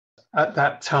at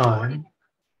that time,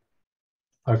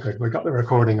 oh good, we got the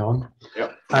recording on.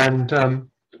 Yep. And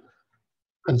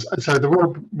so there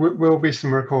will be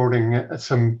some recording,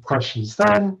 some questions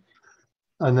then.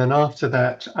 And then after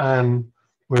that, Anne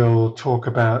will talk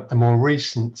about the more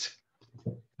recent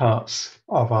parts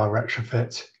of our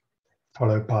retrofit,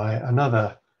 followed by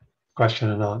another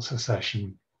question and answer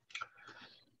session.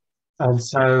 And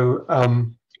so,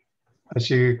 as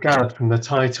you gathered from the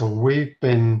title, we've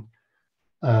been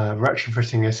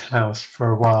retrofitting this house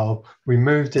for a while. We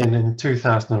moved in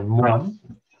 2001,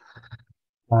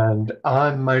 and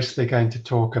I'm mostly going to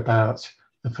talk about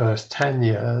the first 10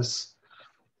 years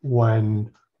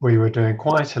when we were doing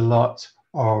quite a lot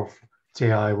of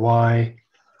DIY,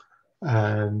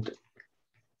 and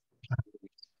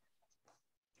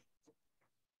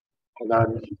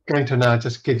I'm going to now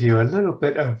just give you a little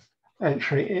bit of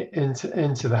entry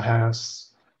into the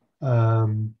house.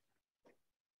 And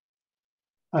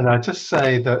I just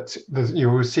say that you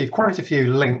will see quite a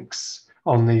few links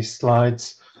on these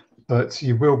slides, but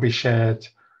you will be shared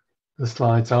the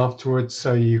slides afterwards,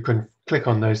 so you can click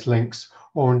on those links,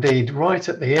 or indeed right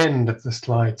at the end of the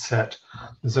slide set,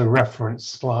 there's a reference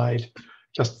slide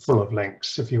just full of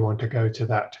links if you want to go to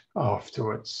that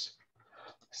afterwards.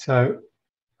 So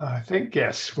I think,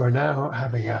 yes, we're now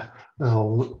having a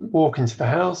little walk into the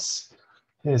house.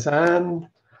 Here's Anne.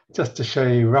 Just to show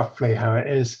you roughly how it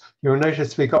is, you'll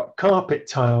notice we got carpet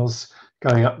tiles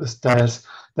going up the stairs.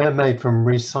 They're made from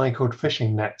recycled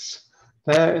fishing nets.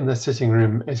 There in the sitting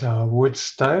room is our wood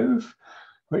stove,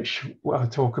 which I'll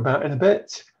talk about in a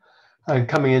bit. And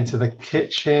coming into the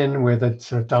kitchen with a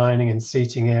sort of dining and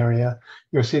seating area,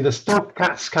 you'll see the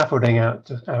scaffolding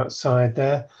outside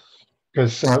there,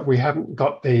 because we haven't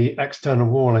got the external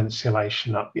wall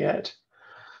insulation up yet.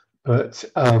 But,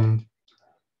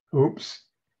 oops.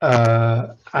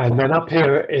 And then up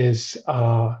here is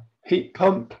our heat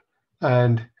pump,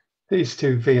 and these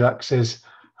two Veluxes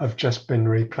have just been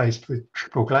replaced with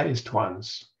triple glazed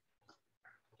ones.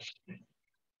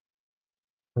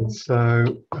 And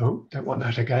so, oh, don't want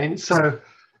that again. So,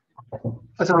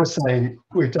 as I was saying,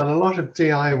 we've done a lot of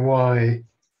DIY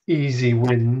easy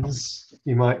wins,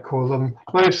 you might call them,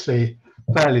 mostly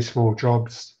fairly small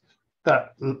jobs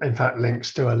that in fact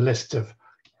links to a list of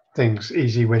things,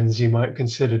 easy wins you might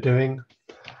consider doing.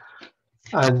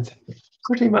 And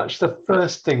pretty much the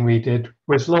first thing we did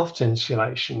was loft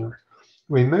insulation.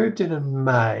 We moved in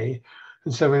May,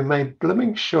 and so we made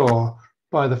blooming sure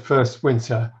by the first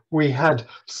winter we had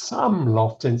some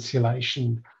loft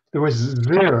insulation. There was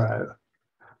zero,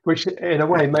 which in a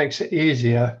way makes it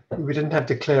easier. We didn't have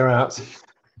to clear out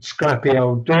scrappy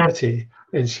old dirty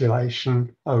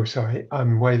insulation. Oh, sorry,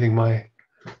 I'm waving my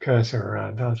cursor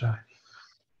around, aren't I?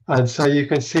 And so you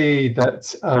can see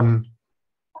that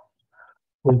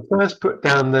we first put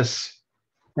down this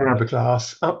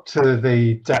fiberglass up to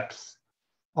the depth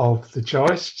of the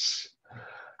joists,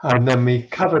 and then we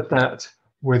covered that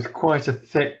with quite a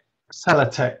thick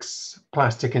Celotex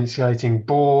plastic insulating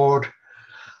board,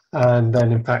 and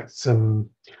then in fact some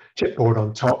chipboard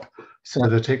on top so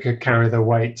that it could carry the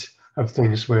weight of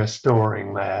things we're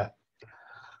storing there.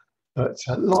 But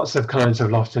lots of kinds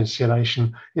of loft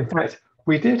insulation. In fact,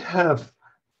 we did have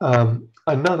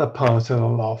another part of the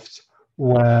loft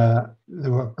where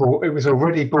it was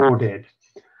already boarded,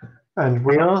 and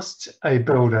we asked a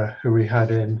builder who we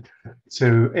had in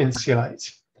to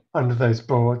insulate under those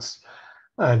boards,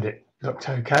 and it looked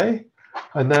okay.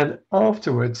 And then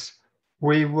afterwards,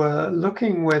 we were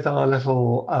looking with our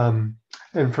little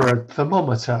infrared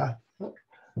thermometer,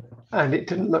 and it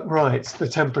didn't look right, the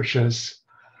temperatures.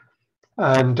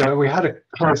 And we had a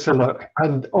closer look,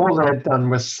 and all they had done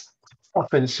was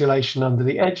stuff insulation under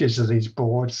the edges of these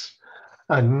boards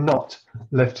and not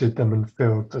lifted them and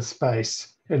filled the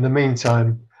space. In the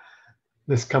meantime,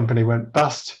 this company went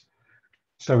bust,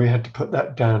 so we had to put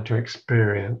that down to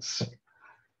experience.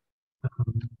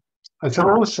 And so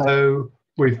also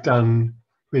we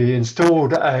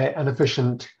installed an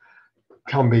efficient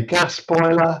combi gas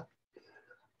boiler,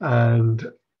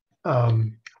 and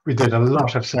we did a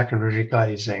lot of secondary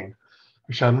glazing,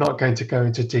 which I'm not going to go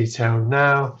into detail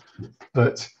now,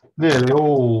 but nearly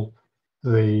all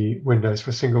the windows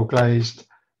were single glazed,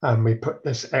 and we put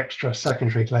this extra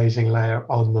secondary glazing layer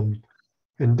on them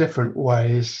in different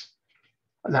ways,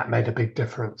 and that made a big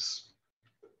difference.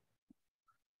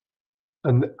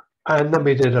 And then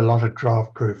we did a lot of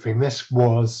draft proofing. This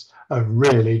was a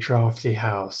really drafty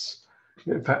house.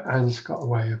 In fact, Anne's got a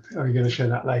way of, are you going to show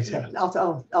that later?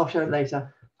 I'll show it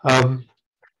later.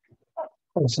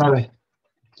 So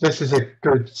this is a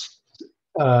good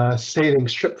sealing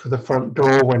strip for the front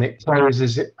door. When it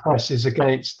closes, it presses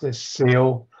against this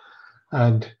seal.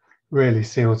 and really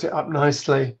seals it up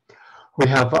nicely. We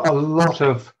have a lot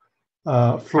of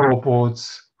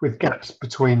floorboards with gaps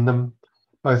between them,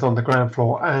 both on the ground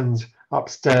floor and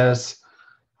upstairs.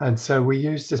 And so we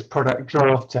use this product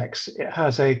Draftex. It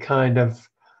has a kind of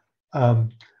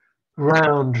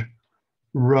round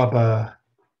rubber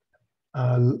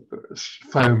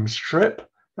foam strip,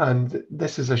 and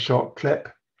this is a short clip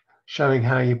showing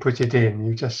how you put it in.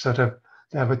 You just sort of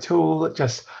have a tool that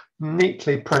just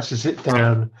neatly presses it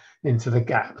down into the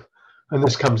gap, and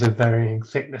this comes in varying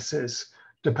thicknesses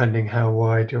depending how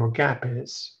wide your gap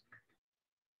is.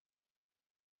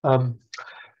 Then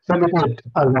we did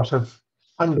a lot of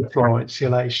underfloor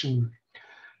insulation.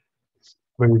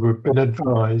 We've been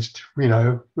advised, you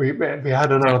know, we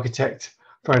had an architect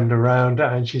friend around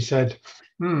and she said,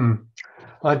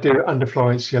 I'd do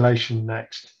underfloor insulation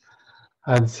next.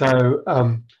 And so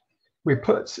we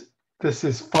put, this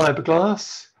is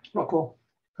fiberglass.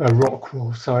 Rock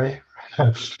wool, sorry.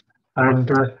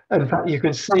 And in fact, you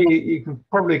can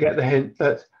probably get the hint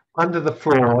that under the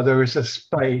floor there is a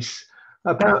space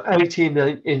about 18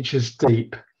 inches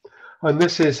deep. And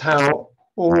this is how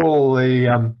all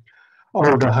the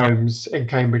older homes in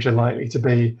Cambridge are likely to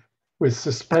be, with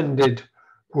suspended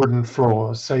wooden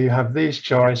floors. So you have these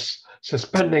joists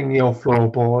suspending your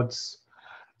floorboards.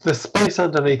 The space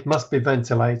underneath must be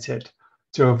ventilated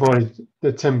to avoid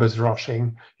the timbers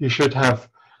rotting. You should have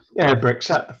air bricks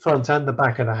at the front and the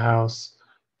back of the house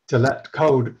to let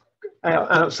cold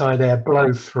outside air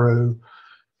blow through.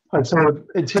 And so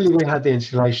until we had the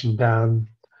insulation down,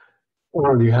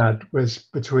 all you had was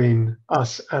between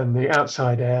us and the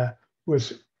outside air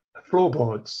was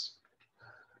floorboards.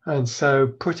 And so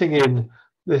putting in,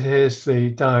 here's the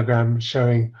diagram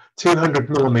showing 200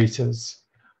 millimeters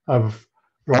of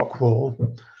rock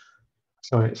wool.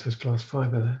 Sorry, it says glass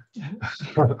fiber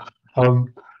there.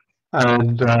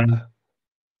 And under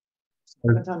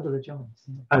the joints.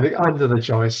 Under the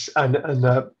joists, and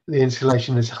the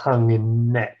insulation is hung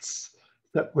in nets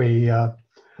that we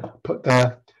put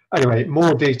there. Anyway,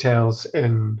 more details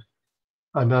in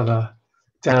another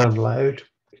download.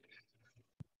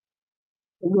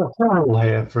 In the hall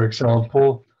here, for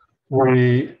example,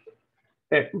 we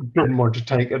didn't want to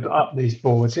take it up these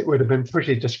boards. It would have been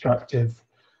pretty destructive.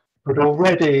 But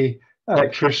already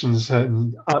electricians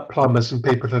and plumbers and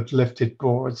people have lifted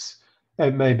boards.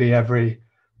 It may be every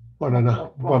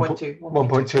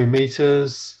 1.2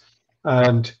 meters.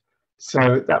 And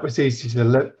so that was easy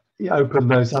to open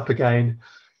those up again.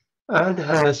 Anne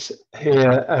has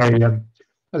here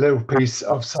a little piece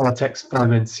of Celotex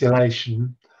foam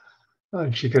insulation,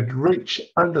 and she could reach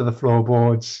under the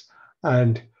floorboards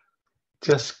and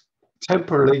just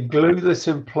temporarily glue this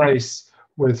in place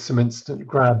with some instant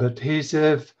grab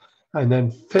adhesive, and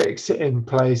then fix it in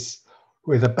place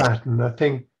with a batten, a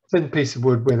thin piece of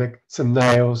wood with some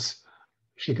nails.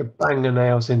 She could bang the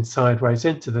nails in sideways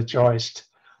into the joist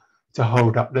to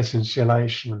hold up this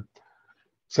insulation.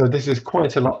 So this is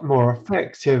quite a lot more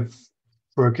effective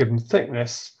for a given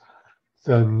thickness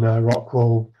than rock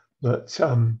wool, but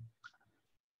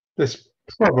this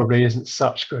probably isn't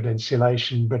such good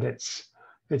insulation, but it's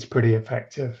pretty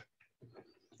effective.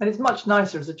 And it's much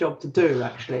nicer as a job to do,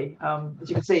 actually. As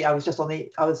you can see, I was just on the,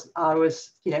 I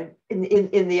was, you know,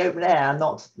 in the open air,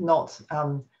 not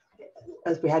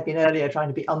as we had been earlier, trying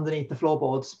to be underneath the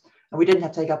floorboards, and we didn't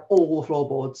have to take up all the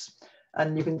floorboards.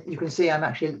 And you can see I'm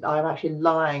actually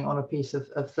lying on a piece of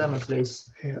thermofleece.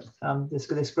 Yeah.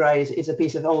 This grey is a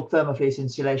piece of old thermofleece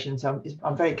insulation, so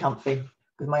I'm very comfy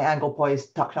with my angle poise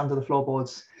tucked under the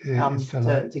floorboards, yeah,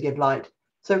 to give light.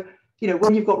 So, you know,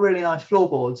 when you've got really nice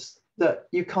floorboards that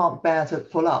you can't bear to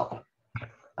pull up,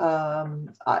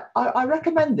 I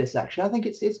recommend this, actually. I think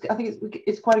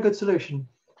it's quite a good solution.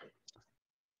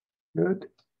 Good.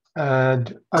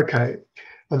 And okay,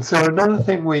 and so another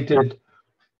thing we did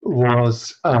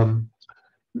was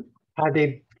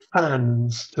added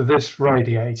fans to this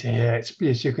radiator here.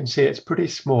 As you can see, it's pretty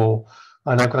small,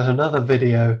 and I've got another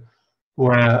video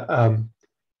where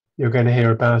you're going to hear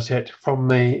about it from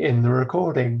me in the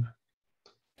recording.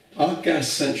 Our gas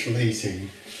central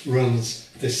heating runs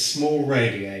this small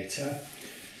radiator.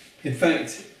 In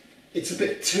fact, it's a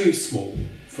bit too small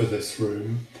for this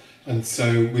room, and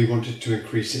so we wanted to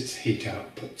increase its heat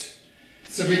output.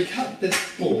 So we cut this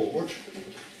board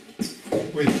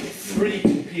with 3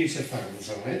 computer fans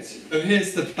on it. So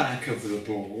here's the back of the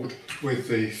board with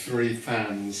the 3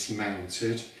 fans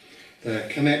mounted. They're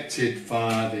connected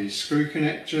via the screw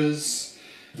connectors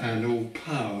and all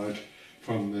powered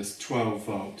from this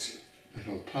 12-volt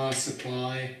little power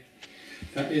supply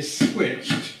that is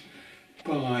switched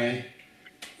by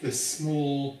this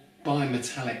small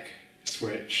bimetallic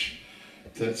switch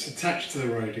that's attached to the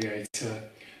radiator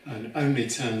and only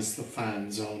turns the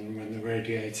fans on when the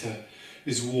radiator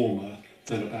is warmer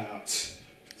than about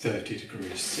 30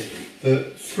 degrees C.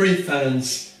 The 3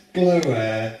 fans blow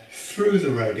air through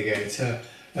the radiator,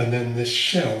 and then this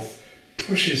shelf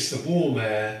pushes the warm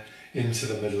air into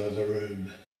the middle of the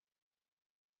room.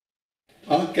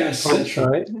 Our gas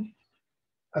central...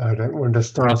 I don't want to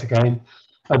start again.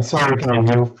 And so again,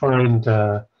 you'll find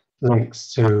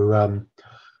links to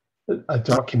a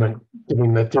document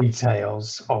giving the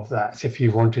details of that. If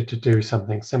you wanted to do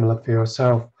something similar for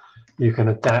yourself, you can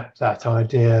adapt that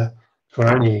idea for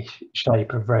any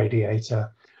shape of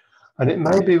radiator. And it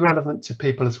may be relevant to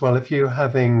people as well. If you're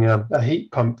having a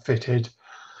heat pump fitted,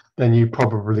 then you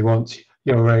probably want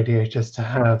your radiators to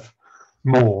have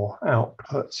more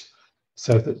output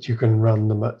so that you can run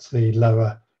them at the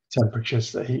lower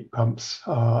temperatures that heat pumps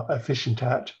are efficient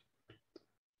at.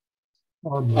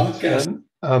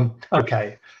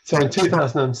 Okay, so in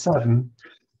 2007,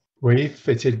 we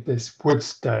fitted this wood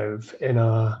stove in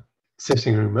our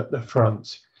sitting room at the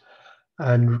front,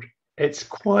 and it's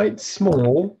quite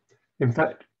small. In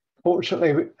fact,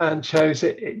 fortunately, Anne chose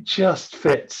it. It just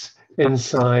fits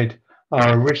inside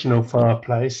our original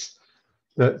fireplace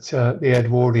that the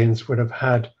Edwardians would have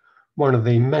had one of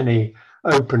the many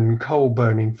open coal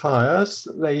burning fires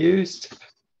that they used.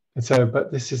 And so,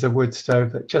 but this is a wood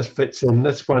stove that just fits in.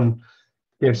 This one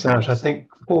gives out, I think,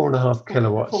 4.5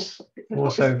 kilowatts.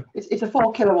 It's a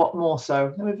 4 kilowatt more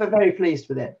so. We're very pleased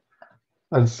with it.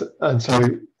 And so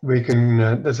we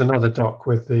can, there's another doc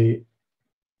with the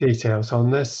details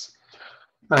on this.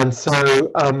 And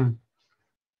so,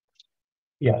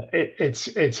 yeah,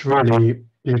 it's really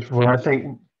beautiful. I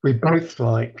think we both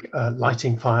like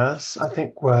lighting fires. I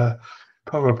think we're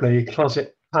probably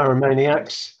closet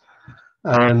pyromaniacs.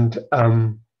 And but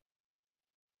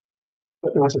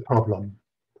there was a problem.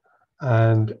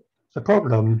 And the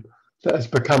problem that has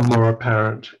become more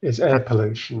apparent is air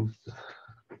pollution.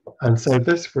 And so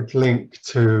this would link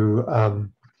to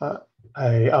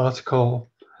a article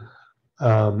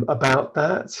about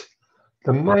that.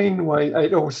 The main way,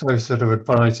 it also sort of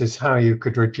advises how you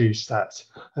could reduce that.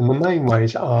 And the main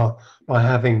ways are by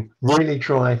having really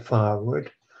dry firewood,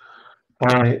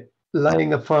 by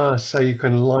laying a fire so you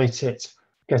can light it,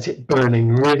 get it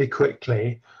burning really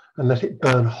quickly and let it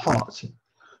burn hot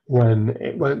when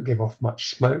it won't give off much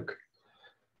smoke.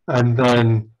 And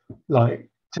then,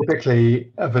 like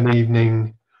typically of an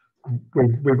evening,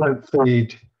 we won't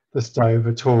feed the stove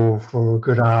at all for a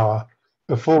good hour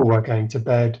before we're going to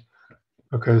bed,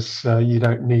 because you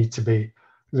don't need to be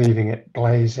leaving it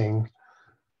blazing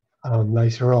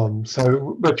later on.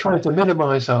 So we're trying to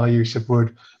minimize our use of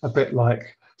wood, a bit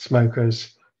like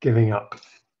smokers giving up.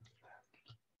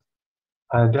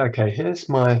 And okay, here's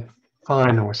my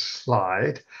final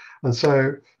slide. And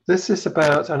so this is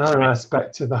about another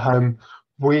aspect of the home.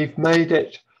 We've made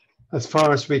it as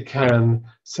far as we can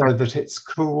so that it's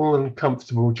cool and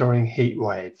comfortable during heat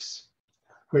waves,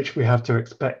 which we have to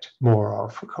expect more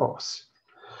of course.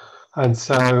 And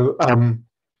so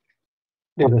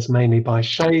it is mainly by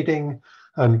shading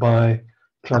and by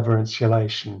clever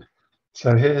insulation.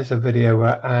 So here's a video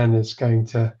where Anne is going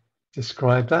to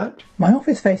describe that. My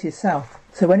office faces south,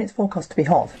 so when it's forecast to be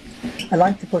hot, I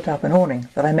like to put up an awning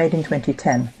that I made in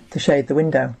 2010 to shade the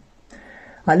window.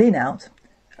 I lean out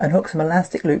and hook some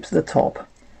elastic loops at the top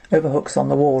over hooks on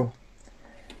the wall.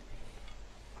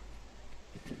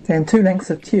 Then 2 lengths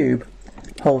of tube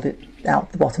hold it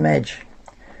out the bottom edge.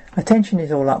 I tension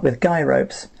it all up with guy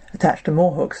ropes attached to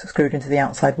more hooks screwed into the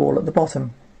outside wall at the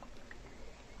bottom.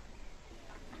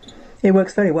 It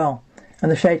works very well, and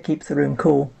the shade keeps the room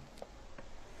cool.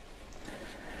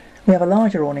 We have a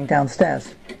larger awning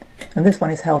downstairs, and this one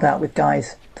is held out with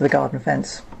guys to the garden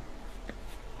fence.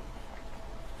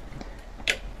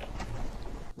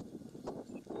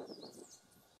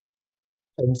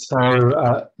 And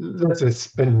so this has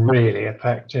been really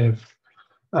effective.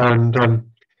 And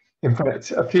in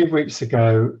fact, a few weeks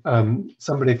ago,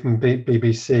 somebody from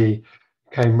BBC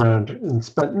came round and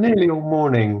spent nearly all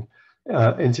morning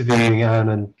interviewing Anne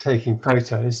and taking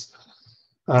photos,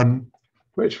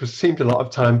 which seemed a lot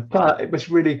of time, but it was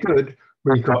really good.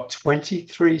 We got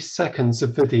 23 seconds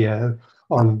of video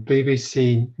on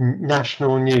BBC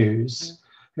National News.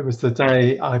 It was the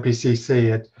day IPCC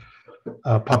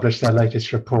had published their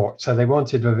latest report. So they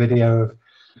wanted a video of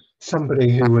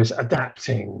somebody who was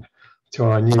adapting to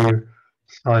our new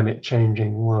climate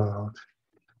changing world.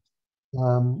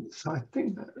 So I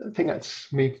think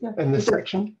that's me in this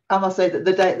section. I must say that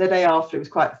the day after, it was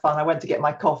quite fun. I went to get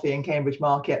my coffee in Cambridge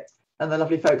Market, and the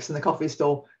lovely folks in the coffee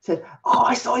store said, "Oh,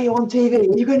 I saw you on TV.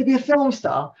 Are you going to be a film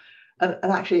star?"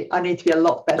 and actually, I need to be a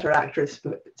lot better actress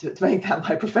to make that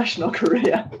my professional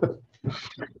career.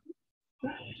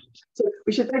 So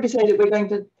we should maybe say that we're going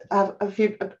to have a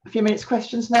few minutes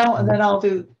questions now, and then I'll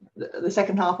do the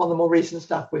second half on the more recent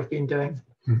stuff we've been doing.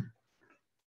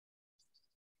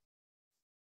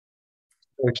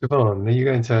 Siobhan, are you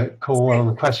going to call on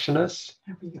the questioners?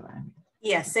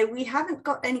 Yes, so we haven't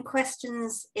got any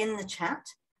questions in the chat,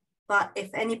 but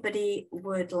if anybody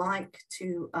would like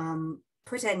to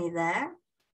put any there.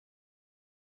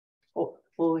 Or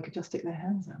they could just stick their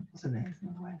hands out, wasn't it?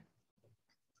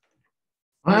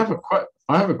 I have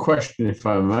a question, if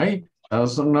I may. I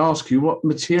was going to ask you what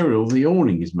material the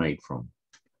awning is made from.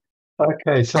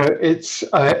 Okay, so it's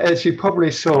as you probably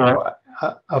saw,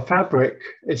 a fabric.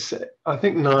 It's, I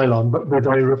think, nylon, but with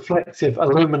a reflective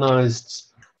aluminized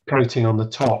coating on the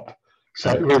top,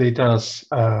 so it really does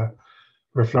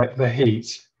reflect the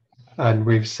heat. And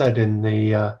we've said in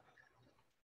the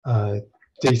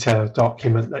detailed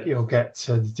document that you'll get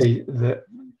that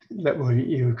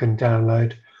you can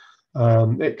download.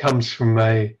 It comes from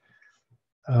a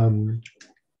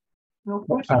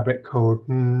fabric called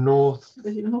North.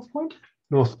 Is it North Point?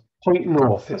 Point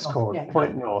North. It's called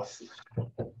Point North.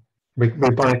 We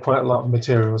buy quite a lot of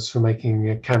materials for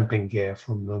making camping gear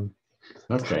from them.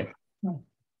 Okay.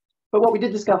 But what we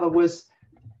did discover was,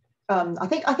 I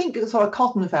think sort of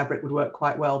cotton fabric would work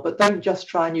quite well, but don't just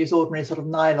try and use ordinary sort of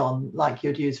nylon like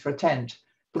you'd use for a tent,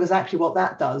 because actually what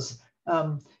that does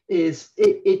is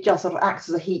it just sort of acts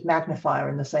as a heat magnifier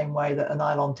in the same way that a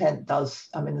nylon tent does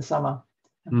in the summer.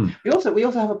 We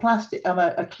also have a plastic,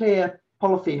 a clear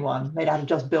polythene one made out of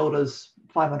Just Builders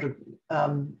 500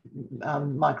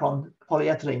 micron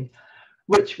polyethylene,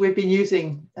 which we've been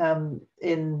using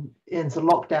in sort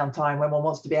of lockdown time when one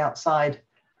wants to be outside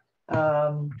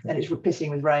and it's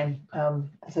pissing with rain,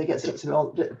 so it gets a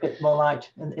bit more light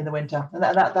in the winter, and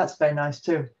that's very nice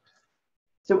too.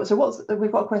 So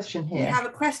we've got a question here. We have a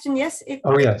question, yes.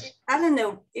 Yes.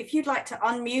 Eleanor, if you'd like to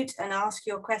unmute and ask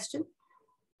your question.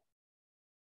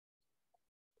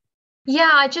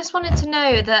 Yeah, I just wanted to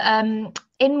know that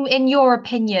in your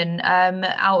opinion,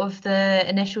 out of the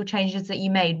initial changes that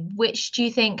you made, which do you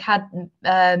think had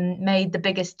made the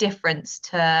biggest difference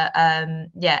to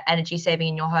energy saving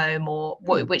in your home, or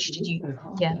which did you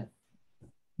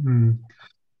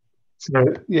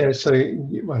So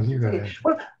you go ahead.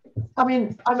 Well, I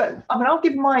mean, I'll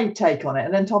give my take on it,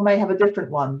 and then Tom may have a different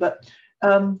one. But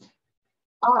I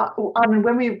mean,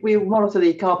 when we monitor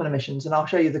the carbon emissions, and I'll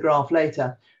show you the graph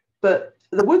later, but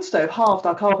the wood stove halved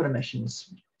our carbon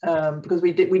emissions because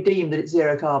we deemed that it's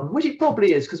zero carbon, which it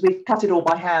probably is, because we cut it all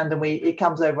by hand, and it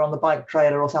comes over on the bike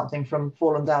trailer or something from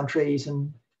fallen down trees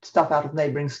and stuff out of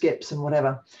neighbouring skips and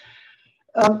whatever.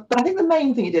 But I think the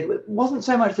main thing it did wasn't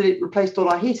so much that it replaced all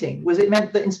our heating, was it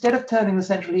meant that instead of turning the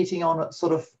central heating on at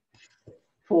sort of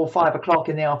 4 or 5 o'clock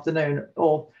in the afternoon,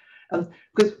 or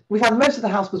because we found most of the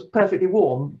house was perfectly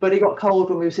warm, but it got cold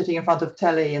when we were sitting in front of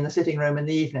telly in the sitting room in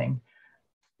the evening.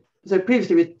 So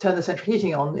previously we'd turn the central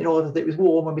heating on in order that it was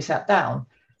warm when we sat down.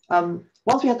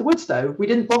 Once we had the wood stove, we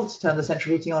didn't bother to turn the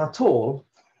central heating on at all,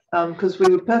 because we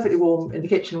were perfectly warm in the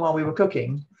kitchen while we were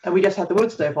cooking, and we just had the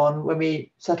wood stove on when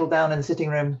we settled down in the sitting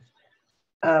room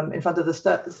in front of the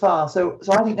fire. So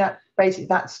I think that basically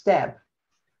that step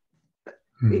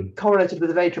it correlated with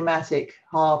a very dramatic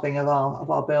halving of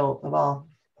our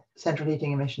central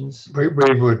heating emissions. We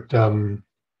would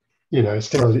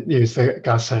still use the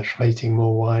gas central heating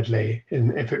more widely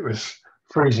if it was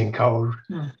freezing cold,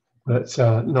 but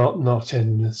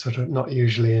not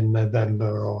usually in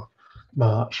November or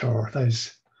March or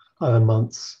those other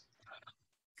months.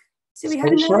 So we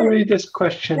have shall I read this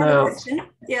question out? Question.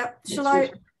 Yeah. Shall I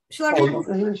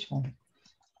read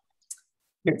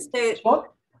it? So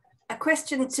a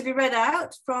question to be read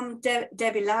out from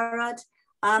Debbie Larrad,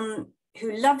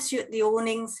 who loves you at the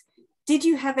awnings. Did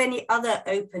you have any other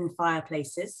open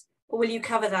fireplaces, or will you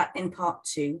cover that in part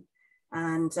 2?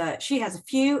 And she has a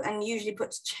few and usually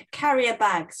puts carrier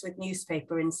bags with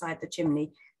newspaper inside the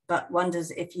chimney, but wonders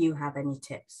if you have any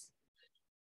tips.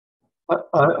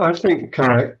 I think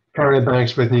carrier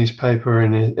bags with newspaper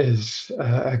in it is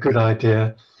a good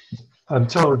idea. I'm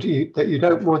told that you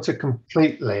don't want to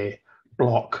completely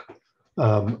block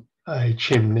a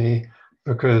chimney,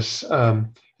 because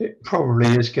it probably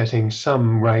is getting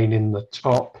some rain in the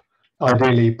top.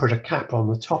 Ideally, put a cap on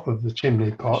the top of the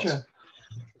chimney pot,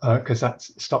 because that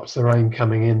stops the rain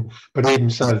coming in. But even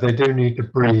so, they do need to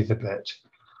breathe a bit.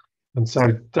 And so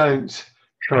don't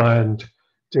try and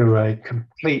do a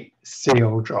complete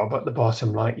seal job at the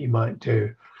bottom like you might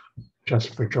do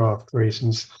just for draft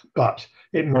reasons. But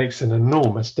it makes an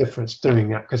enormous difference doing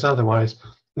that, because otherwise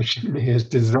the chimney is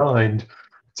designed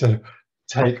to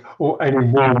take any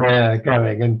warm air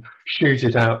going and shoot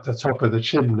it out the top of the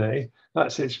chimney.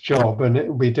 That's its job, and it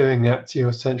will be doing that to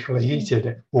your centrally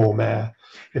heated warm air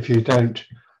if you don't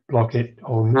block it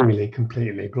or nearly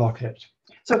completely block it.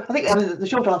 So I think the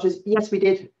short answer is yes, we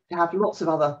did have lots of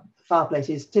other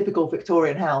fireplaces, typical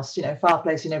Victorian house,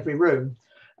 fireplace in every room,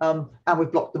 and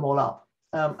we've blocked them all up.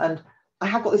 And I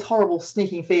have got this horrible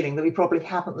sneaking feeling that we probably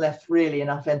haven't left really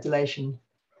enough ventilation,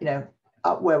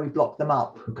 up where we blocked them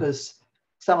up, because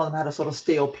some of them had a sort of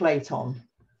steel plate on.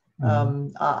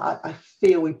 I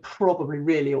feel we probably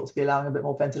really ought to be allowing a bit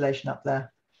more ventilation up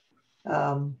there.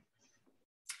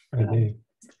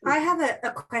 I have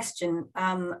a question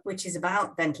which is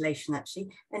about ventilation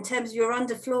actually. In terms of your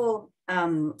underfloor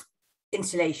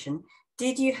insulation,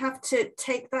 did you have to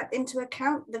take that into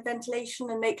account, the ventilation,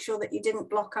 and make sure that you didn't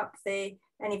block up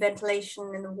any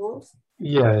ventilation in the walls?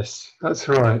 Yes, that's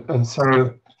right. And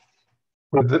so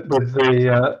with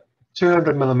the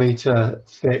 200 millimeter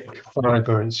thick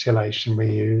fibre insulation we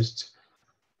used,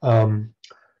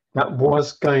 that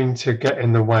was going to get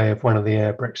in the way of one of the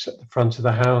air bricks at the front of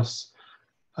the house.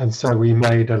 And so we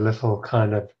made a little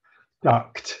kind of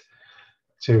duct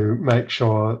to make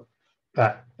sure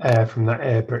that air from that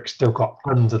air brick still got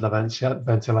under the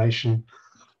ventilation.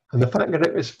 And the fact that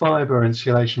it was fibre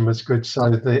insulation was good, so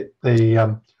that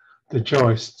the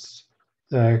joists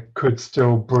could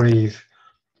still breathe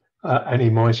any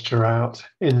moisture out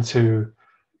into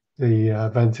the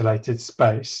ventilated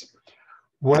space.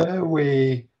 Where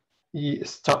we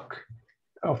stuck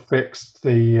or fixed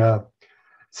the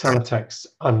Celotex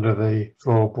under the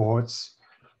floorboards,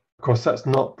 of course that's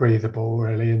not breathable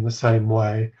really in the same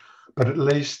way, but at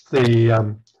least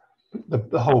the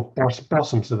whole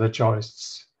bottoms of the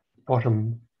joists,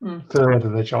 bottom third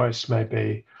of the joists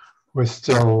maybe, was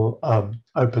still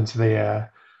open to the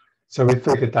air. So we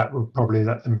figured that would probably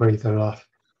let them breathe enough,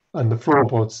 and the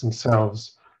floorboards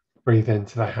themselves breathe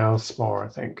into the house more, I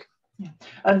think. Yeah.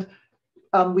 And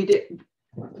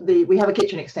we have a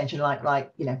kitchen extension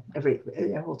like every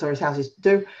all Terrace houses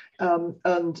do,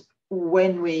 and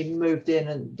when we moved in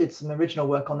and did some original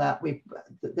work on that,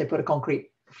 they put a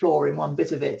concrete floor in one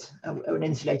bit of it, an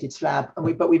insulated slab,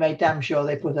 but we made damn sure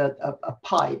they put a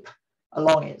pipe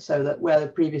along it, so that where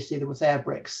previously there was air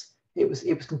bricks, it was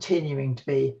continuing to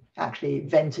be actually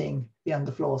venting the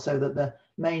underfloor, so that the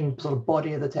main sort of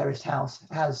body of the terraced house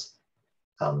has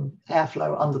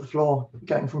airflow under the floor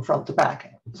going from front to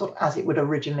back, sort of as it would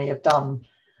originally have done.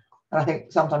 And I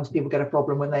think sometimes people get a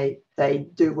problem when they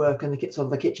do work in the sort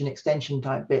of the kitchen extension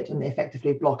type bit, and they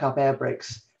effectively block up air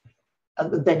bricks,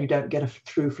 and then you don't get a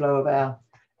through flow of air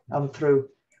through.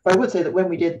 But I would say that when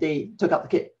we took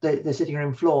up the sitting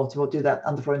room floor to do that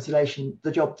underfloor insulation,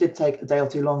 the job did take a day or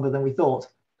two longer than we thought,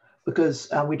 because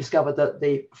we discovered that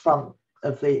the front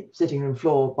of the sitting room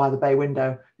floor by the bay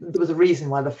window, there was a reason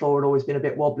why the floor had always been a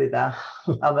bit wobbly there,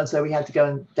 and so we had to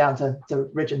go down to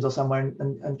Ridgeons or somewhere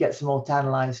and get some more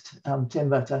tannalized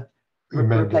timber to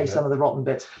replace some of the rotten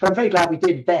bits. But I'm very glad we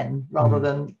did then, rather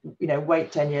than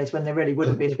wait 10 years when there really would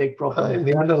have been a big problem.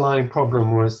 The underlying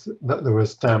problem was that there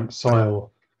was damp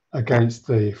soil against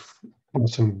the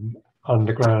bottom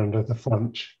underground of the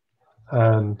front,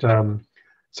 and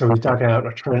so we dug out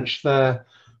a trench there.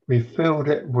 We filled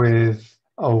it with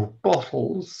old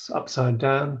bottles upside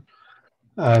down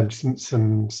and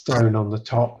some stone on the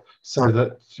top, so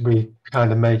that we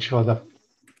kind of made sure the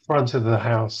front of the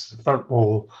house, front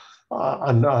wall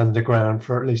underground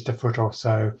for at least a foot or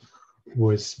so,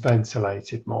 was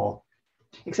ventilated more.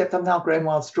 Except I'm now growing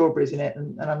wild strawberries in it,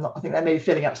 and I'm not. I think they may be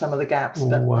filling up some of the gaps.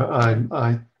 But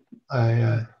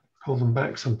I pull them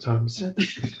back sometimes.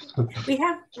 We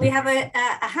have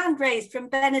a hand raised from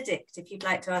Benedict, if you'd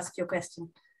like to ask your question.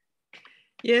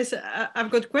 Yes, I've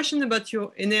got a question about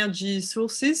your energy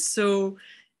sources. So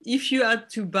if you had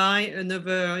to buy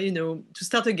another, to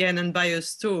start again and buy a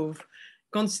stove,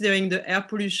 considering the air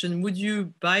pollution, would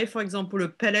you buy, for example, a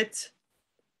pellet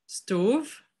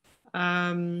stove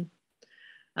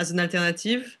as an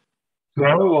alternative?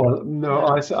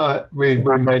 No, we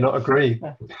may not agree.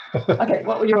 Okay,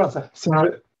 what would your answer?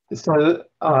 So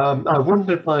I wouldn't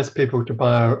advise people to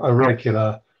buy a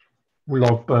regular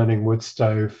log burning wood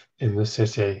stove in the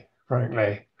city,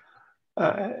 frankly.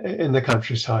 In the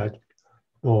countryside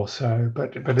more so,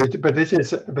 but it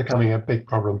is becoming a big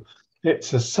problem.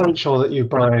 It's essential that you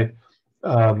buy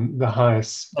the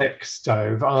highest spec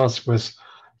stove. Ours was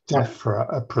DEFRA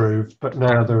approved, but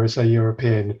now there is a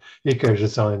European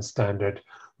eco-design standard,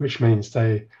 which means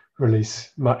they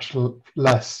release much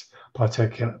less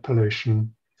particulate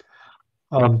pollution.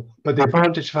 But the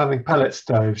advantage of having pellet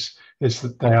stoves is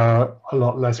that they are a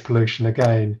lot less pollution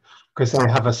again, because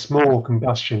they have a small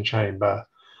combustion chamber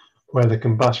where the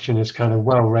combustion is kind of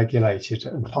well regulated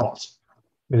and hot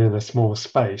within a small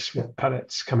space with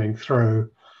pellets coming through.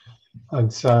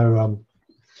 And so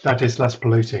that is less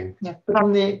polluting. Yeah, but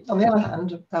on the other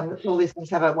hand, all these things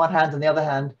have a one hand and the other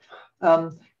hand.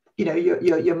 You know,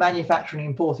 you're manufacturing,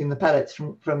 importing the pellets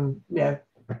from you know,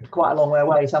 quite a long way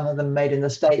away. Some of them made in the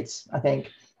States, I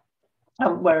think.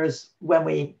 Whereas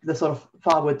when the sort of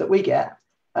firewood that we get,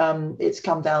 it's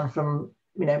come down from,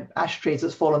 you know, ash trees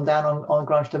that's fallen down on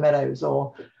Grange meadows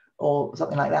or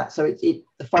something like that. So the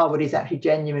firewood is actually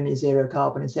genuinely zero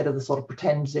carbon instead of the sort of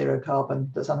pretend zero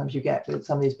carbon that sometimes you get with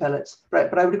some of these pellets.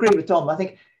 But I would agree with Tom. I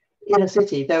think in a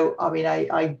city, though, I mean,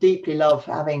 I deeply love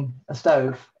having a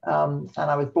stove, and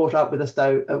I was brought up with a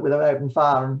stove with an open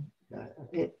fire, and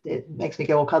it makes me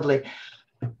go all cuddly.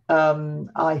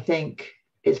 I think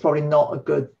it's probably not a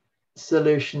good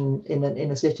solution in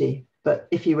a city. But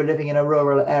if you were living in a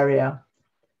rural area,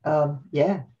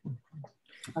 yeah.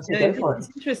 Go for it. It's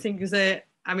interesting because I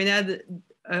had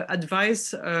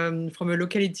advice from a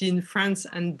locality in France,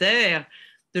 and there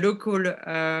the local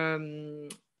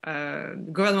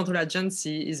governmental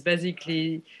agency is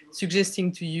basically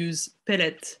suggesting to use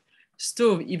pellet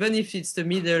stove, even if it's the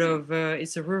middle of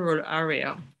it's a rural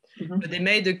area. Mm-hmm. But they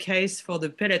made a case for the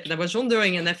pellet, and I was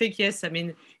wondering, and I think yes, I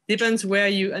mean, depends where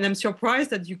you. And I'm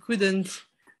surprised that you couldn't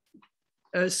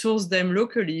source them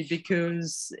locally,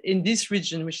 because in this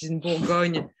region, which is in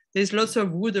Bourgogne, there's lots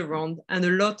of wood around, and a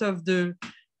lot of the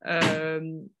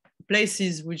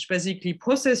places which basically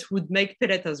process wood make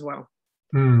pellet as well.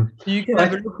 So you can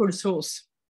have a local source.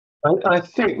 I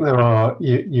think there are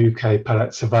UK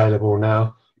pellets available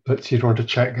now, but you'd want to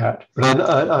check that. But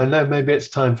I know maybe it's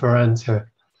time for Anne to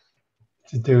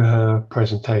do her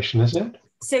presentation, is it?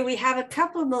 So we have a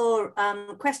couple more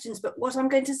questions, but what I'm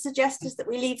going to suggest is that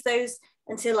we leave those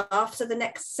until after the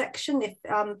next section, if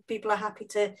people are happy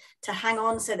to hang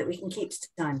on so that we can keep to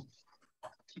time.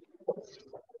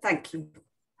 Thank you.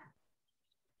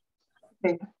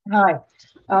 Okay. Hi.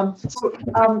 I'm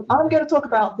going to talk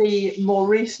about the more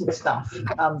recent stuff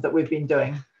that we've been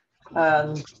doing.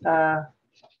 And I'm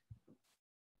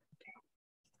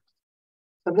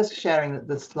just sharing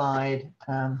the slide.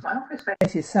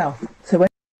 It's yourself. So when,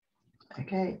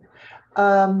 okay.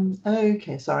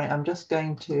 Okay, sorry, I'm just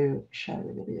going to show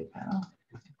the video panel.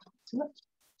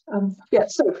 Yeah,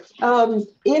 so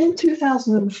in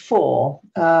 2004,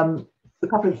 a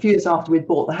couple of years after we'd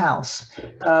bought the house,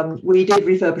 we did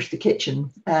refurbish the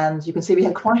kitchen, and you can see we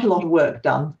had quite a lot of work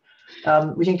done,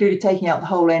 which included taking out the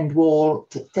whole end wall,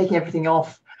 taking everything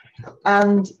off.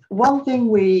 And one thing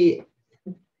we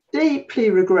deeply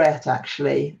regret,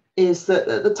 actually, is that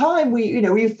at the time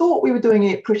we thought we were doing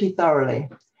it pretty thoroughly,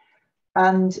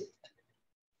 but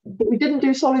we didn't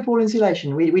do solid wall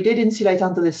insulation. We did insulate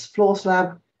under this floor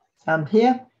slab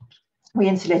here. We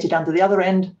insulated under the other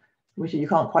end, which you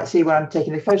can't quite see where I'm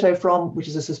taking the photo from, which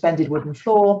is a suspended wooden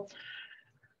floor.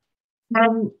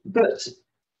 But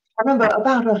I remember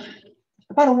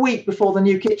about a week before the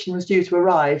new kitchen was due to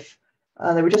arrive,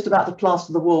 and they were just about to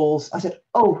plaster the walls, I said,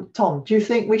 "Oh, Tom, do you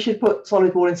think we should put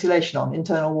solid wall insulation on,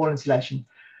 internal wall insulation?"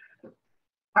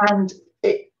 And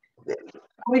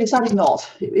we decided not.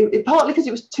 Partly because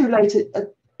it was too late.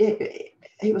 It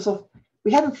was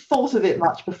we hadn't thought of it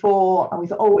much before, and we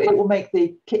thought, oh, it will make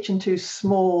the kitchen too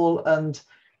small, and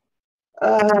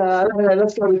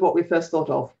let's go with what we first thought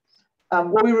of.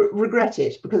 Well, we regret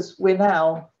it, because we're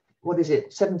now,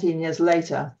 17 years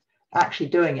later, actually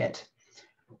doing it.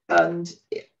 And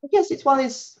yes, it's one of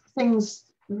these things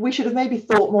we should have maybe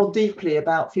thought more deeply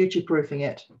about future-proofing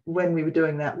it when we were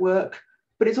doing that work.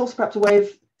 But it's also perhaps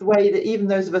the way that even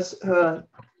those of us who are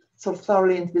sort of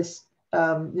thoroughly into this,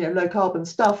 low carbon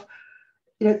stuff,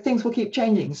 things will keep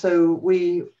changing. So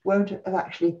we won't have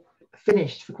actually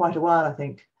finished for quite a while, I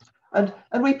think. And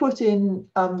we put in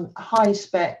high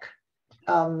spec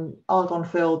argon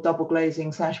filled double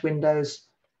glazing sash windows.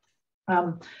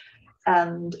 And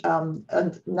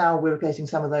now we're replacing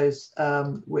some of those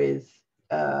with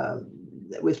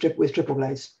triple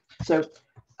glaze. So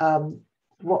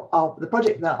the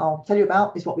project that I'll tell you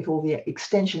about is what we call the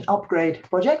extension upgrade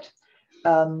project.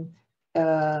 And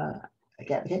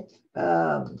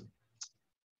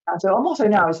so our motto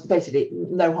now is basically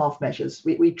no half measures.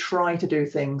 We try to do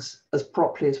things as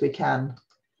properly as we can.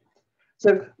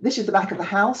 So this is the back of the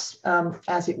house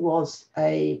as it was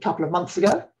a couple of months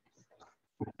ago.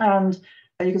 And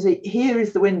you can see here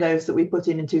is the windows that we put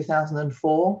in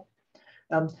 2004.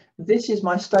 This is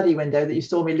my study window that you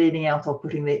saw me leaning out of,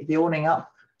 putting the awning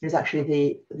up. It's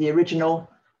actually the original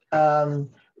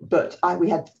but we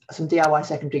had some DIY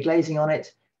secondary glazing on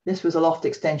it. This was a loft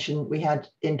extension we had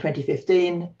in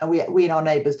 2015, and we and our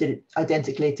neighbours did it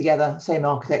identically together, same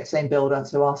architect, same builder,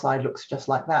 so our side looks just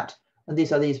like that. And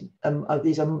these are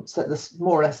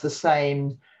more or less the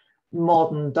same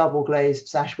modern double glazed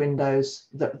sash windows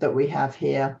that we have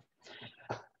here.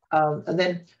 And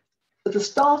then at the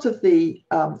start of the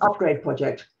upgrade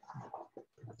project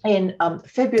in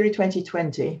February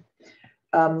 2020,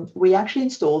 we actually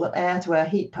installed an air-to-air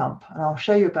heat pump, and I'll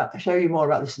show you more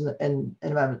about this in a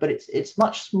moment. But it's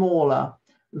much smaller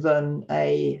than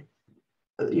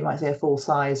you might say a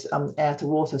full-size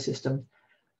air-to-water system.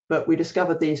 But we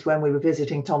discovered these when we were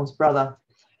visiting Tom's brother,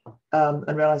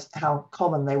 and realised how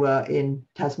common they were in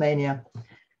Tasmania.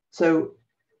 So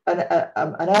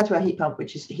an air-to-air heat pump,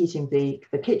 which is heating the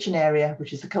kitchen area,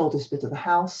 which is the coldest bit of the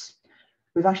house.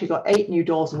 We've actually got 8 new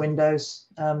doors and windows.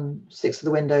 6 of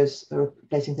the windows are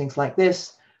replacing things like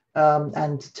this,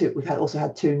 and we've also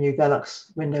had 2 new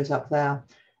Velux windows up there.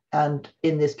 And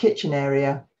in this kitchen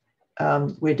area,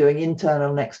 we're doing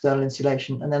internal and external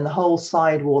insulation, and then the whole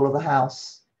side wall of the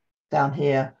house down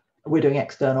here, we're doing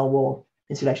external wall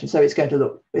insulation. So it's going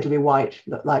to it'll be white,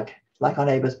 look like our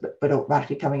neighbours, but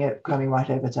actually coming right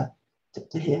over to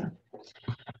here.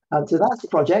 So that's the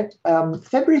project.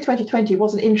 February 2020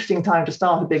 was an interesting time to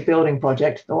start a big building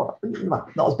project, or not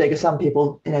as big as some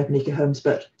people in open eco homes,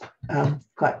 but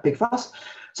quite big for us.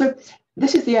 So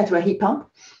this is the air-to-air heat pump.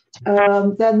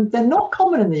 Then they're not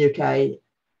common in the UK,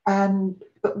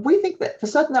 but we think that for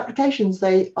certain applications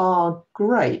they are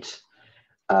great.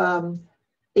 I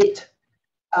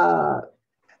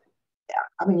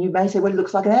mean, you may say, well, it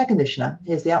looks like an air conditioner.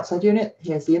 Here's the outside unit,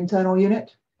 here's the internal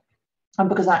unit. And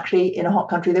because actually in a hot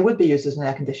country, they would be used as an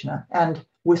air conditioner. And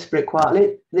whisper it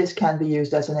quietly, this can be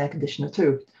used as an air conditioner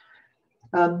too.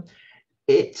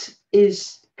 It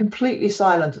is completely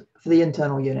silent for the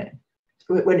internal unit.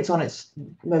 When it's on its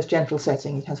most gentle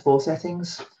setting, it has 4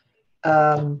 settings.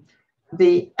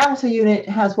 The outer unit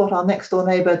has what our next door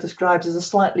neighbour describes as a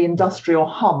slightly industrial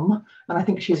hum, and I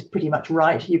think she's pretty much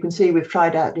right. You can see we've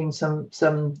tried adding some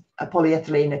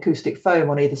polyethylene acoustic foam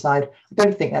on either side. I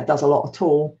don't think that does a lot at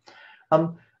all.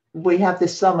 We have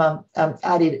this summer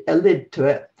added a lid to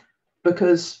it,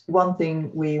 because one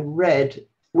thing we read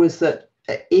was that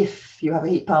if you have a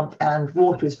heat pump and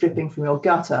water is dripping from your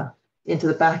gutter into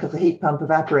the back of the heat pump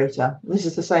evaporator, this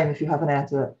is the same if you have an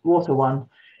air-to-water one,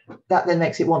 that then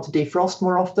makes it want to defrost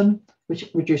more often, which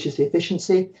reduces the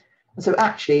efficiency. And so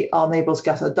actually our neighbour's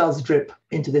gutter does drip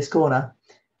into this corner.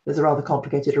 There's a rather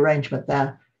complicated arrangement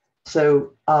there.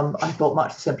 So I thought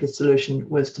much the simplest solution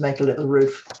was to make a little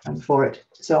roof for it.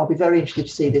 So I'll be very interested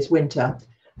to see this winter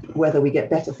whether we get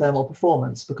better thermal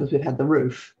performance because we've had the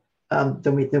roof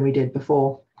than we did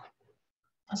before.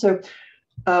 So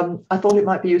I thought it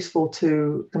might be useful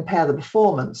to compare the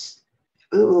performance,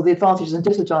 or the advantages and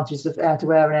disadvantages of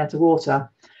air-to-air and air-to-water.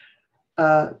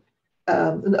 I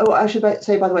should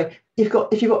say, by the way,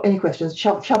 if you've got any questions,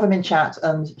 shove them in chat,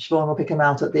 and Siobhan will pick them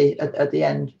out at the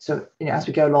end. So as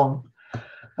we go along.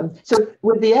 So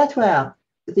with the air-to-air,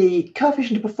 the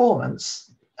coefficient of performance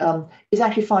is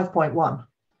actually 5.1,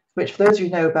 which for those of you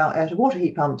who know about air-to-water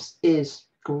heat pumps is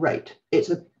great. It's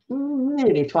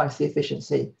nearly twice the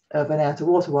efficiency of an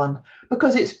air-to-water one,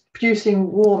 because it's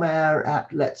producing warm air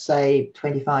at, let's say,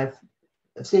 25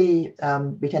 C.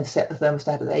 We tend to set the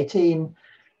thermostat at 18,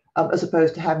 as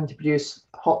opposed to having to produce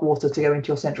hot water to go into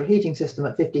your central heating system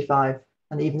at 55,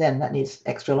 and even then that needs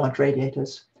extra large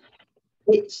radiators.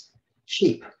 It's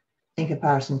cheap in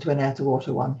comparison to an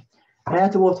air-to-water one. An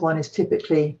air-to-water one is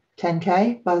typically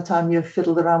 10K by the time you've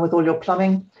fiddled around with all your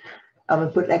plumbing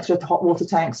and put extra hot water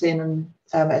tanks in, and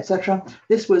etc.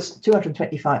 This was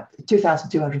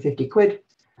 2,250 quid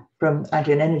from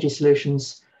Anglian Energy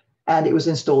Solutions, and it was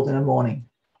installed in a morning.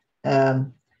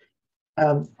 And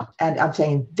I'm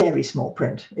saying in very small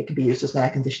print, it can be used as an air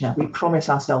conditioner. We promise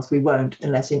ourselves we won't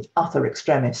unless in utter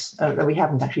extremis. We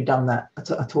haven't actually done that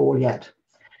at all yet.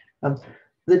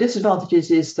 The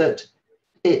disadvantages is that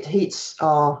it heats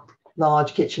our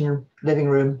large kitchen living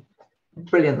room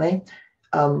brilliantly.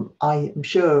 I am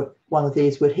sure one of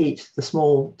these would heat the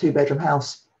small 2-bedroom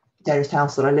house, terraced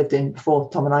house that I lived in before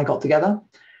Tom and I got together.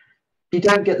 You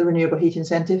don't get the renewable heat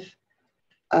incentive,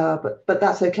 but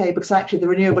that's okay, because actually the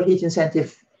renewable heat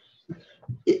incentive,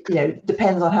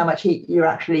 depends on how much heat you're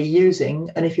actually using.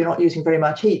 And if you're not using very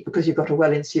much heat because you've got a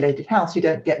well-insulated house, you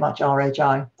don't get much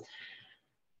RHI.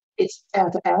 It's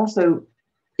air-to-air, so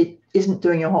it isn't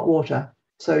doing your hot water.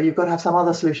 So you've got to have some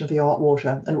other solution for your hot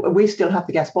water. And we still have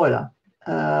the gas boiler.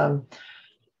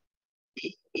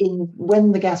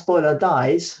 when the gas boiler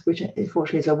dies, which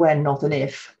unfortunately is a when, not an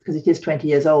if, because it is 20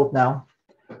 years old now.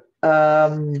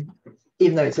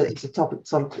 Even though it's a top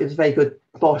sort of, it's a very good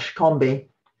Bosch combi.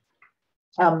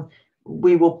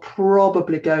 We will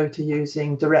probably go to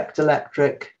using direct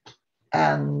electric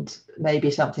and maybe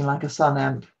something like a sun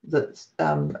amp that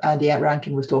Andy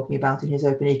Rankin was talking about in his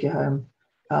Open Eco Home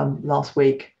last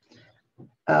week,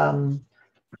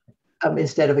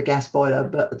 instead of a gas boiler.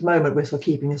 But at the moment, we're sort of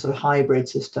keeping a sort of hybrid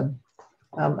system.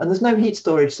 And there's no heat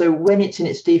storage. So when it's in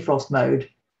its defrost mode,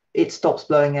 it stops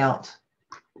blowing out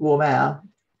warm air,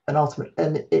 and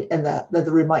the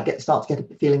room might start to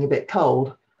get feeling a bit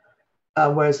cold.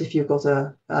 Whereas if you've got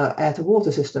a air to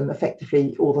water system,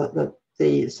 effectively all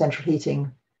the central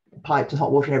heating pipes and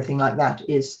hot water and everything like that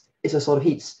is a sort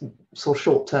of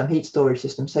short-term heat storage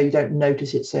system. So you don't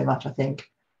notice it so much, I think,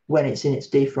 when it's in its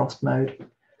defrost mode.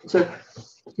 So,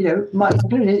 my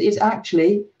conclusion is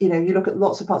actually, you look at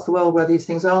lots of parts of the world where these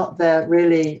things are, they're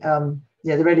really,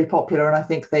 they're really popular, and I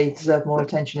think they deserve more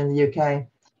attention in the UK.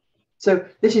 So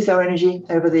this is our energy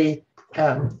over the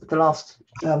last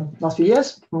few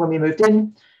years when we moved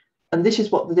in, and this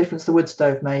is what the difference the wood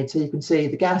stove made. So you can see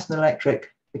the gas and electric.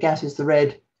 The gas is the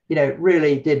red.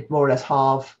 Really did more or less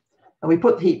halve, and we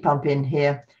put the heat pump in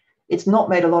here. It's not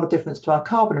made a lot of difference to our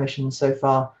carbon emissions so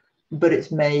far, but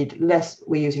it's made less.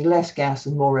 We're using less gas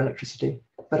and more electricity.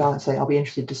 But I'll be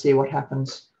interested to see what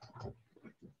happens.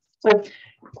 So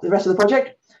the rest of the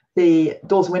project, the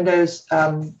doors and windows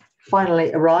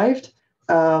finally arrived.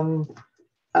 After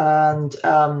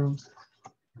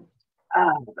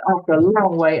a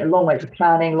long wait for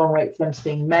planning, long wait for them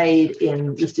being made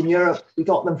in Eastern Europe, we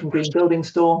got them from Green Building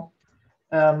Store.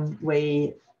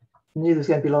 We knew there was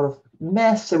going to be a lot of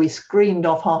mess, so we screened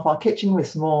off half our kitchen with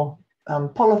some more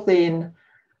polythene,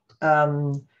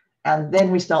 and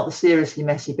then we start the seriously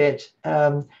messy bit.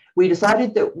 We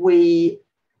decided that we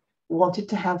wanted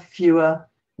to have fewer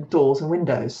doors and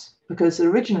windows, because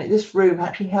originally this room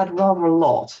actually had rather a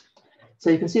lot. So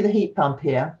you can see the heat pump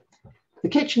here. The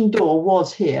kitchen door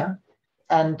was here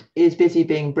and is busy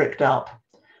being bricked up.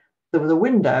 There was a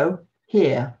window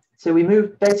here. So we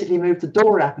basically moved the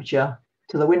door aperture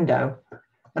to the window.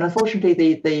 And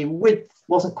unfortunately, the width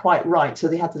wasn't quite right. So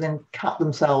they had to then cut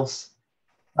themselves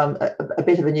a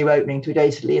bit of a new opening to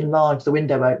basically enlarge the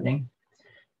window opening.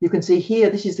 You can see here,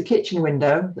 this is the kitchen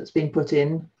window that's been put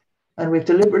in. And we've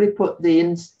deliberately put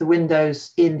the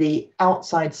windows in the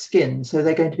outside skin. So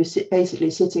they're going to be basically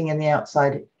sitting in the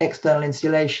outside external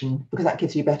insulation, because that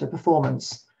gives you better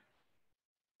performance.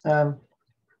 When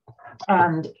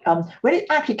it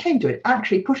actually came to it,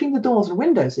 actually putting the doors and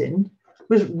windows in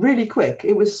was really quick.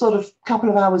 It was sort of a couple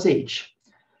of hours each.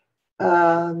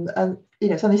 And some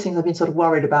of these things I've been sort of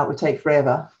worried about would take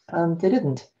forever, and they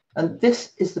didn't. And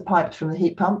this is the pipes from the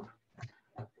heat pump.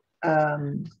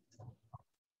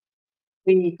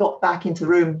 We got back into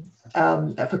the room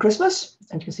for Christmas,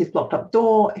 and you can see the blocked up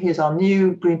door. Here's our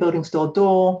new Green Building Store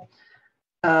door.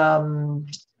 So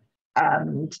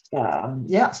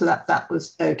that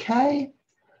was okay.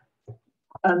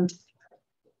 And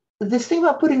this thing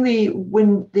about putting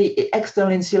the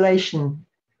external insulation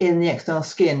in the external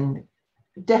skin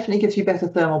definitely gives you better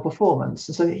thermal performance.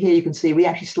 And so here you can see we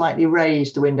actually slightly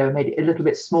raised the window and made it a little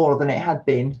bit smaller than it had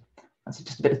been. That's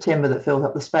just a bit of timber that fills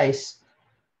up the space.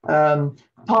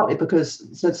 Partly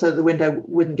because so the window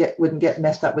wouldn't get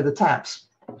messed up with the taps,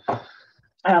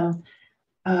 and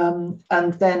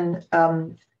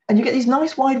you get these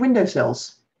nice wide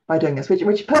windowsills by doing this,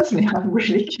 which personally I'm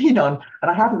really keen on, and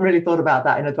I haven't really thought about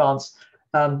that in advance,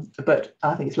 but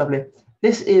I think it's lovely.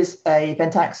 This is a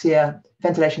Ventaxia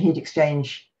ventilation heat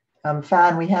exchange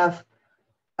fan we have.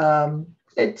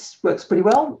 It works pretty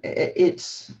well.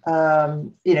 It's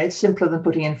it's simpler than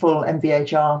putting in full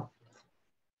MVHR.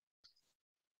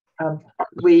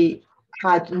 We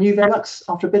had new Velux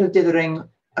after a bit of dithering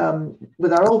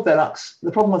with our old Velux.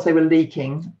 The problem was they were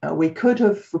leaking. We could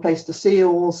have replaced the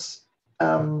seals,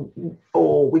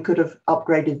 or we could have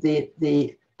upgraded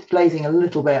the glazing a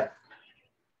little bit,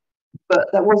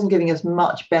 but that wasn't giving us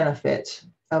much benefit.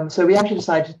 So we actually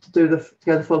decided to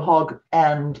go the full hog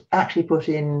and actually put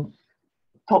in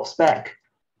top spec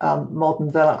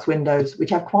modern Velux windows,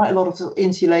 which have quite a lot of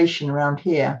insulation around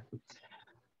here.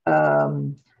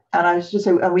 And I was just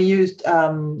saying, and we used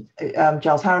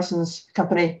Giles Harrison's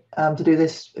company to do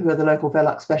this, who are the local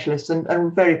Velux specialists, and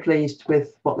I'm very pleased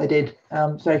with what they did.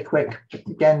 Very quick,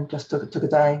 again, just took a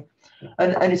day.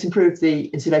 And it's improved the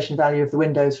insulation value of the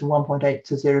windows from 1.8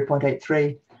 to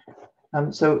 0.83.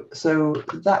 So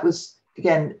that was,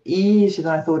 again, easier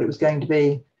than I thought it was going to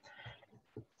be.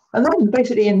 And then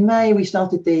basically in May, we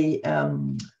started the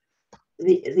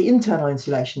the internal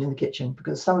insulation in the kitchen,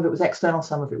 because some of it was external,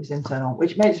 some of it was internal,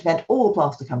 which meant all the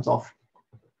plaster comes off.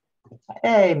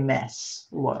 A mess.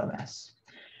 What a mess.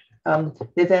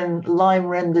 They then lime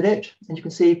rendered it, and you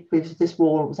can see this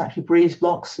wall was actually breeze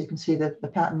blocks, so you can see the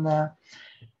pattern there.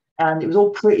 And it was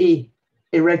all pretty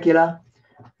irregular.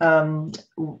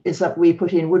 Is that we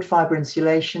put in wood fibre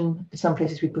insulation. In some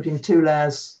places we put in 2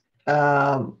 layers,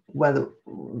 where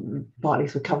partly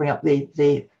for covering up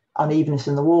the unevenness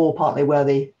in the wall, partly where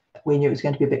we knew it was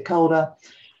going to be a bit colder.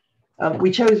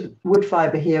 We chose wood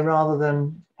fibre here rather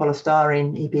than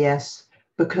polystyrene EPS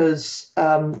because you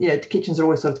know, the kitchens are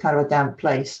always sort of kind of a damp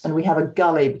place, and we have a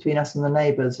gully between us and the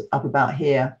neighbours up about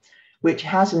here, which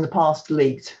has in the past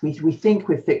leaked. We think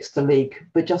we've fixed the leak,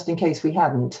 but just in case we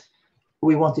hadn't,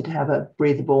 we wanted to have a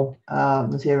breathable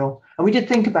material. And we did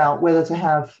think about whether to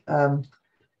have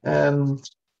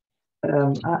Tom's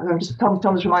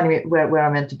reminding me where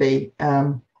I'm meant to be.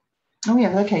 Oh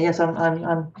yeah, okay, yes,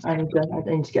 I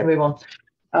need to get a move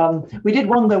on. We did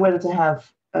wonder whether to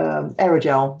have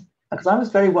aerogel, because I was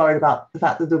very worried about the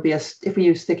fact that there'll be if we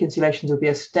use thick insulation, there'll be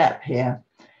a step here.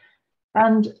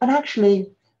 And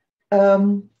actually,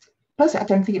 personally, I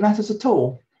don't think it matters at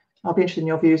all. I'll be interested in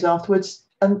your views afterwards.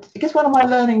 And I guess one of my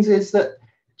learnings is that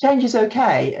change is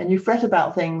okay, and you fret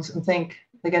about things and think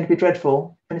they're going to be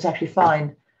dreadful, and it's actually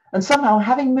fine. And somehow,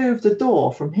 having moved the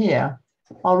door from here,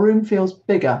 our room feels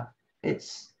bigger.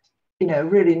 It's, you know,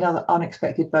 really another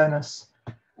unexpected bonus.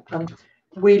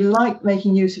 We like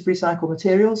making use of recycled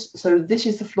materials. So this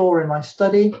is the floor in my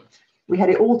study. We had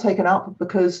it all taken up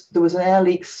because there was an air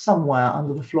leak somewhere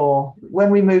under the floor. When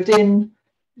we moved in,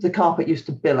 the carpet used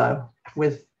to billow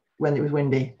when it was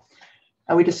windy.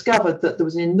 And we discovered that there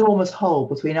was an enormous hole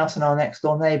between us and our next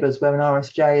door neighbours where an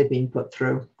RSJ had been put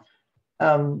through.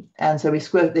 And so they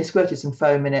squirted some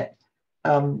foam in it.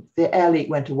 The air leak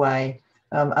went away,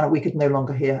 and we could no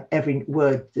longer hear every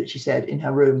word that she said in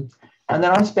her room. And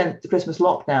then I spent the Christmas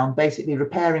lockdown basically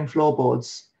repairing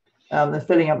floorboards and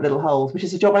filling up little holes, which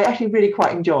is a job I actually really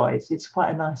quite enjoy. It's quite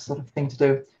a nice sort of thing to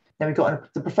do. Then we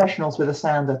got the professionals with a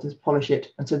sander to polish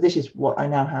it. And so this is what I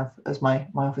now have as my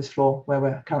office floor where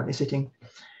we're currently sitting.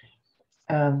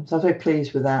 So I was very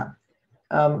pleased with that.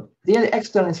 The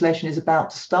external insulation is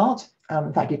about to start.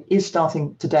 In fact, it is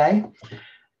starting today.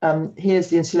 Here's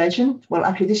the insulation. Well,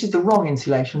 actually, this is the wrong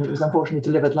insulation that was unfortunately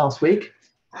delivered last week.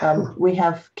 We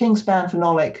have Kingspan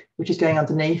phenolic, which is going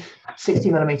underneath,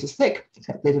 60 millimeters thick,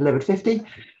 except they delivered 50.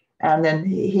 And then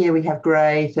here we have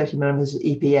grey, 30 millimeters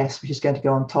EPS, which is going to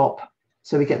go on top.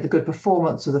 So we get the good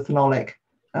performance of the phenolic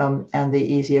and the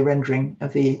easier rendering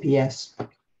of the EPS.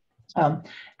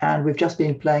 And we've just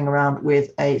been playing around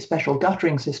with a special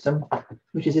guttering system,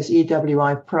 which is this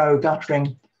EWI Pro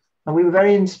guttering. And we were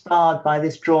very inspired by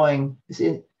this drawing. It's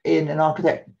in an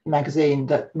architect magazine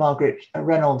that Margaret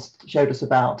Reynolds showed us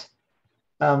about,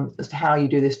 as to how you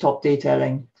do this top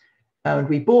detailing. And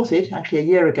we bought it actually a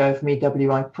year ago from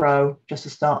EWI Pro, just to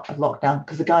start of lockdown,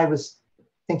 because the guy was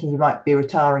thinking he might be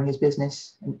retiring his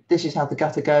business. And this is how the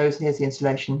gutter goes. Here's the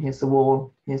insulation, here's the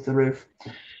wall, here's the roof.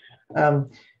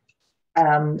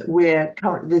 We're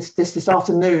currently this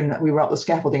afternoon, we were up the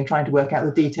scaffolding trying to work out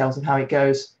the details of how it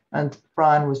goes. And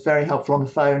Brian was very helpful on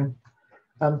the phone.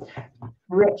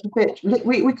 Retrofit,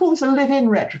 we call this a live-in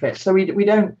retrofit, so we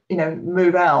don't, you know,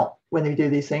 move out when we do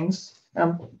these things.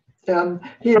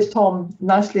 Here's Tom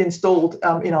nicely installed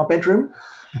in our bedroom.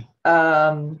 Here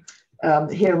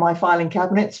are my filing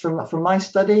cabinets from my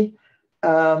study.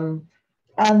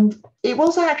 And it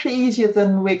was actually easier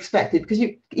than we expected, because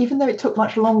even though it took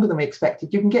much longer than we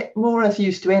expected, you can get more or less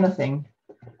used to anything.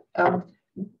 And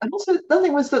also, the other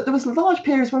thing was that there was large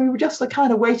periods where we were just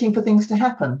kind of waiting for things to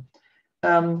happen.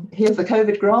 Here's the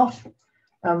COVID graph,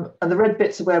 and the red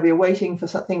bits are where we are waiting for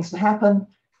some things to happen,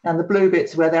 and the blue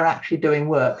bits are where they're actually doing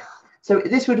work. So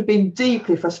this would have been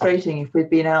deeply frustrating if we'd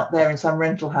been out there in some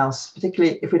rental house,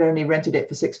 particularly if we'd only rented it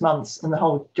for 6 months and the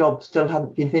whole job still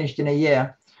hadn't been finished in a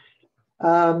year.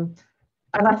 And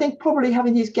I think probably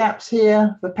having these gaps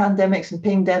here for pandemics and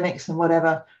pingdemics and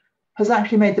whatever has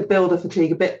actually made the builder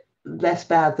fatigue a bit less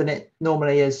bad than it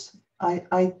normally is.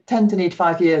 I tend to need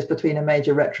 5 years between a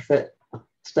major retrofit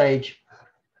stage.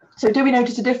 So do we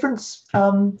notice a difference?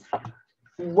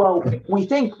 Well, we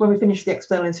think when we finish the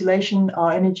external insulation,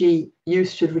 our energy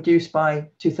use should reduce by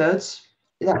 2/3.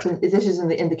 This is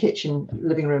in the kitchen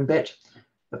living room bit,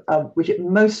 which is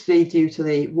mostly due to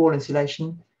the wall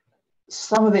insulation,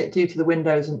 some of it due to the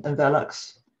windows and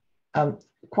Velux,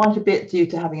 quite a bit due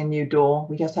to having a new door.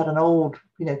 We just had an old,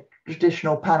 you know,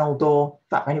 traditional panel door. In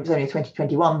fact, I mean, it was only a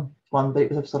 2021 one, but it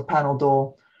was a sort of panel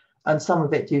door, and some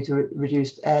of it due to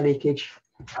reduced air leakage.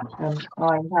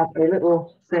 I have a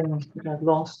little thing that I've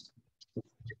lost,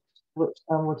 which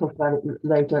we'll talk about it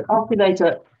later. Ask me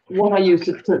later what I use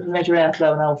to measure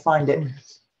airflow, and I'll find it.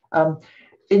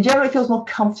 In general, it feels more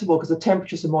comfortable because the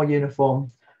temperatures are more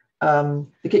uniform.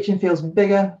 The kitchen feels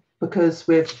bigger because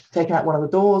we've taken out one of the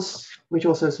doors, which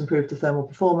also has improved the thermal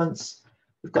performance.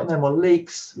 We've got no more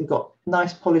leaks. We've got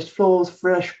nice polished floors,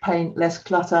 fresh paint, less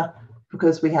clutter,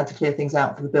 because we had to clear things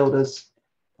out for the builders.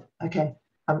 Okay,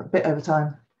 I'm a bit over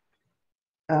time.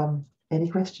 Any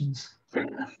questions?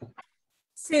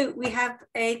 So we have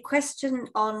a question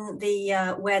on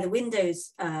the where the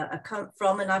windows come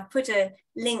from, and I've put a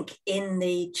link in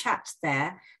the chat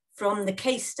there from the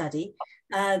case study.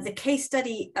 The case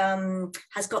study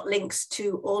has got links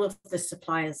to all of the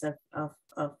suppliers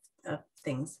of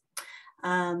things.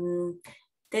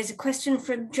 There's a question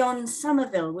from John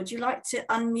Somerville. Would you like to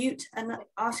unmute and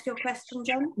ask your question,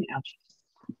 John? Yeah.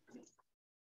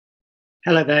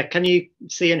 Hello there. Can you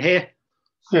see and hear?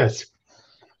 Yes.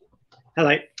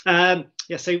 Hello.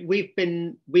 Yeah, so we've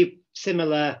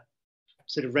similar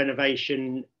sort of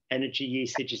renovation energy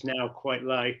usage is now quite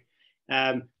low.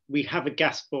 We have a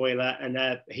gas boiler and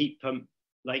a heat pump,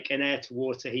 like an air to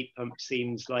water heat pump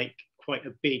seems like quite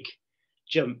a big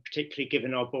jump, particularly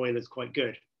given our boiler's quite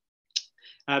good.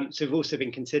 So we've also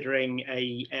been considering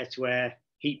a air to air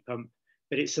heat pump,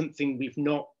 but it's something we've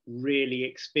not really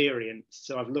experienced.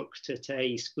 So I've looked at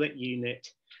a split unit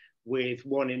with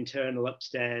one internal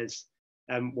upstairs,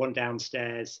 one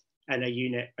downstairs, and a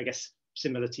unit, I guess,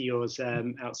 similar to yours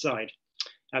outside.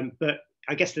 But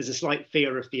I guess there's a slight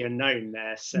fear of the unknown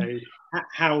there. So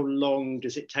how long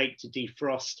does it take to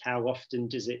defrost? How often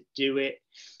does it do it?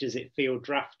 Does it feel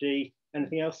drafty?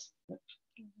 Anything else?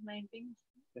 Main things.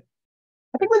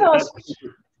 I think with ours,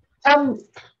 I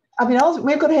mean,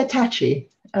 we've got a Hitachi,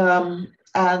 and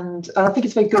I think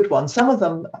it's a very good one. Some of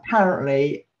them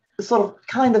apparently sort of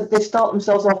they start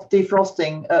themselves off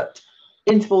defrosting at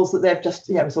intervals that they've just,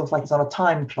 sort of like it's on a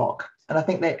time clock. And I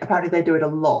think apparently they do it a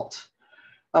lot.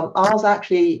 Ours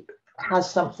actually has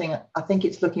something, I think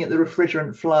it's looking at the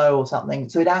refrigerant flow or something.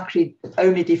 So it actually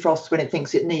only defrosts when it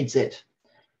thinks it needs it,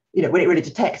 when it really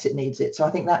detects it needs it. So I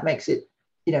think that makes it,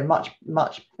 much,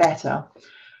 much better.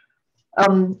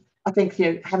 I think,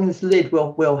 having this lid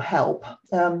will help.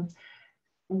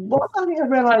 What I think I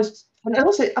realized, and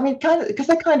also, I mean, kind of, because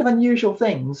they're kind of unusual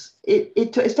things,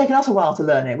 it's taken us a while to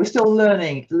learn it. We're still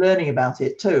learning about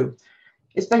it too.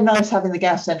 It's very nice having the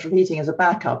gas central heating as a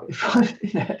backup.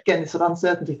 Again, this sort of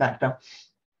uncertainty factor.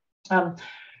 Though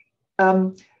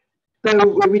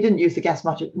we didn't use the gas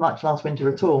much last winter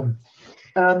at all.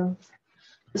 I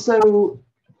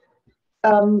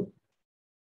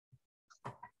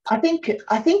think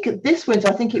this winter,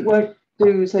 I think it won't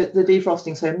do the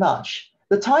defrosting so much.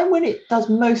 The time when it does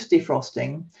most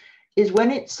defrosting is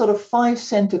when it's sort of 5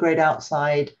 centigrade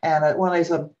outside and one of those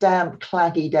sort of damp,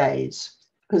 claggy days,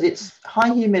 because it's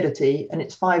high humidity and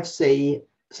it's 5C,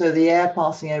 so the air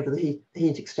passing over the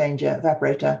heat exchanger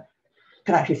evaporator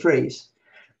can actually freeze.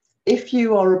 If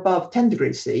you are above 10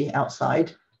 degrees C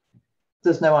outside,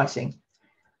 there's no icing.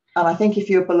 And I think if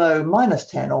you're below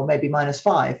 -10 or maybe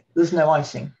 -5, there's no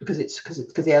icing because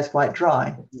the air's quite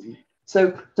dry.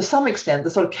 So to some extent,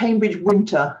 the sort of Cambridge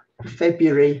winter,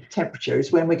 February temperature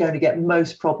is when we're going to get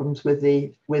most problems with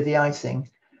the icing.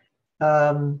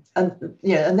 And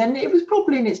then it was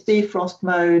probably in its defrost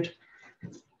mode,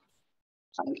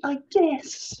 I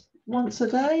guess, once a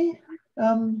day.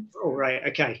 Oh, right,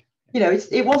 okay.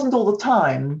 It wasn't all the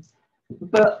time,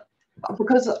 but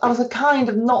because I was kind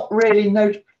of not really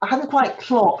I hadn't quite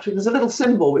clocked. There's a little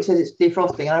symbol which says it's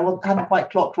defrosting, and I hadn't quite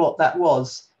clocked what that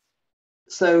was.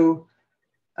 So,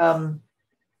 so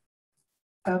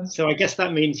I guess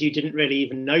that means you didn't really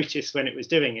even notice when it was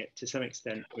doing it to some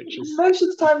extent, which is most of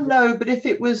the time no. But if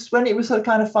it was when it was sort of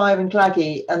kind of 5 and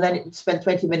claggy, and then it spent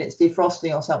 20 minutes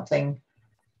defrosting or something,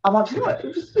 I'm like, it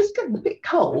was getting a bit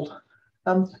cold.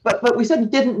 But we certainly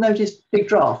didn't notice big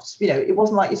drafts. It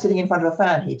wasn't like you're sitting in front of a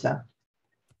fan heater.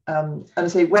 And I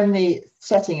say when the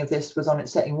setting of this was on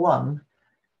its setting 1,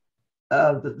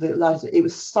 the light, it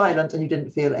was silent and you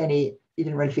didn't really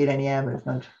feel any air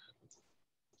movement.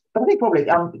 But I think probably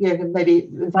maybe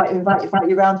invite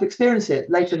you around to experience it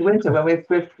later in the winter when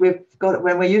we've got it,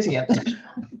 when we're using it.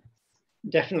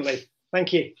 Definitely.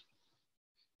 Thank you.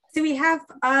 So we have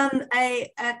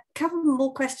a couple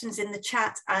more questions in the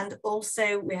chat, and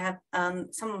also we have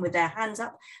someone with their hands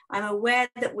up. I'm aware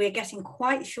that we're getting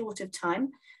quite short of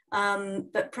time,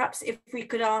 but perhaps if we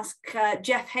could ask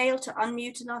Jeff Hale to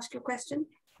unmute and ask your question.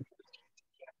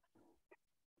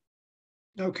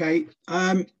 Okay,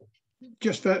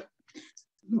 just for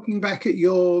Looking back at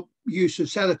your use of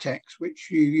Celotex, which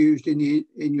you used in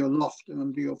your loft and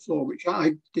under your floor, which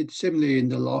I did similarly in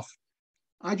the loft,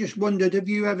 I just wondered, have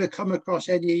you ever come across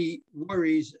any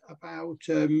worries about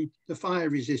the fire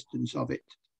resistance of it,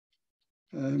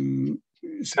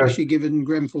 especially given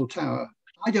Grenfell Tower?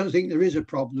 I don't think there is a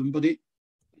problem, but it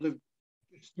sort of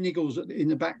niggles in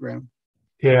the background.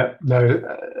 Yeah, no,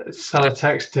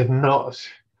 Celotex did not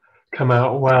come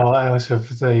out well out of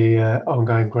the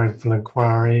ongoing Grenfell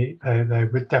inquiry. They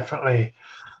were definitely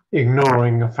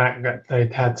ignoring the fact that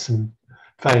they'd had some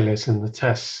failures in the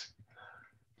tests.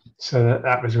 So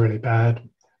that was really bad.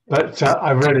 But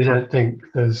I really don't think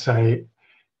there's a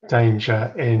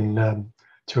danger in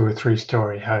 2 or 3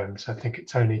 story homes. I think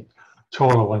it's only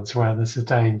taller ones where there's a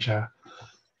danger.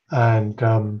 And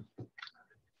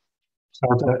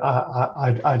so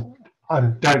I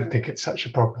don't think it's such a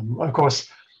problem. Of course,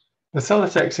 the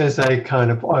Celotex is a kind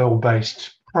of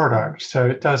oil-based product, so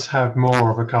it does have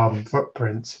more of a carbon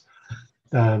footprint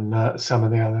than some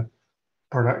of the other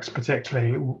products,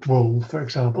 particularly wool, for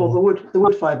example. Or the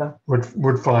wood fibre.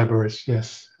 Wood fibre is,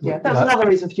 yes. Yeah, that's another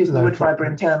reason for using the wood fibre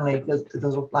internally, because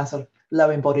there's a nice sort of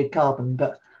low-embodied carbon,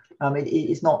 but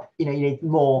it's not, you need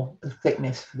more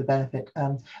thickness for the benefit.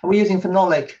 And we're using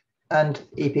phenolic and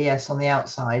EPS on the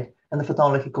outside, and the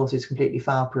phenolic, of course, is completely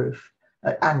fireproof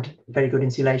and very good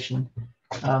insulation,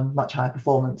 much higher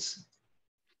performance.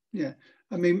 Yeah,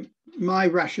 I mean, my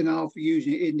rationale for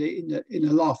using it in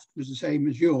the loft was the same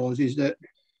as yours, is that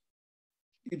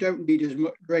you don't need as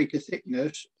much greater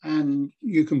thickness, and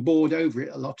you can board over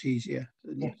it a lot easier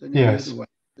than the other way,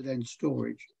 but then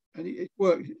storage. And it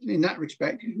worked in that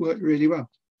respect. It worked really well.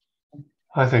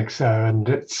 I think so, and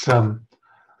it's no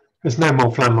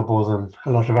more flammable than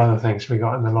a lot of other things we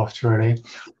got in the loft, really.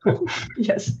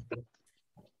 Yes.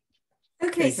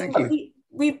 Okay, so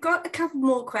we've got a couple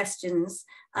more questions,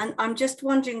 and I'm just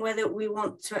wondering whether we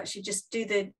want to actually just do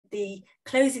the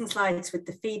closing slides with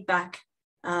the feedback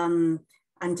and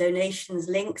donations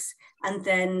links, and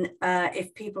then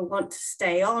if people want to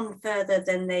stay on further,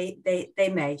 then they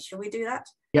may. Shall we do that?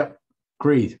 Yep,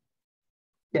 agreed.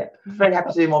 Yeah, very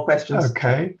happy to do more questions.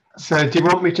 Okay, so do you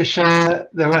want me to share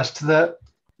the rest of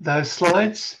those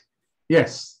slides?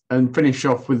 Yes, and finish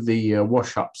off with the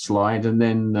wash up slide, and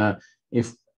then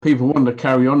if people want to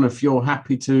carry on, if you're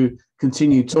happy to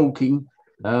continue talking,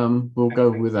 we'll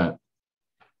go with that.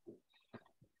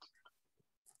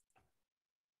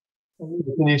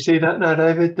 Can you see that now,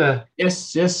 David? Yes,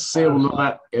 see all of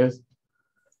that, yes.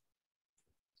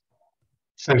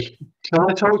 So shall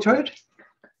I talk to it?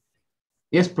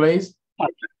 Yes, please.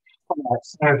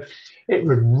 So it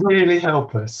would really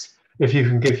help us if you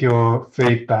can give your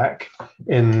feedback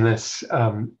in this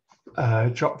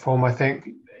drop form. I think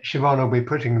Siobhan will be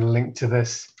putting the link to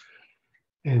this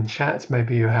in chat.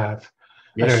 Maybe you have.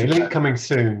 Yes, anyway, link coming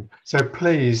soon. So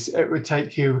please, it would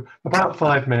take you about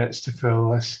 5 minutes to fill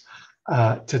this,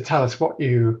 to tell us what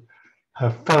you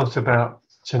have felt about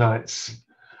tonight's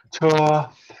tour,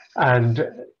 and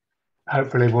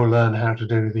hopefully we'll learn how to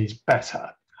do these better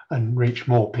and reach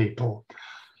more people.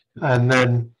 And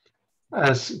then,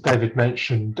 as David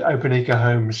mentioned, Open Eco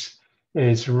Homes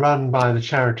is run by the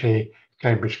charity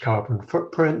Cambridge Carbon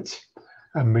Footprint,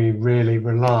 and we really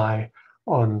rely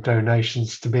on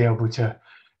donations to be able to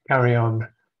carry on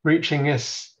reaching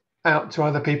this out to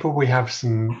other people. We have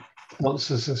some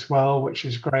sponsors as well, which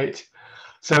is great.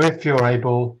 So if you're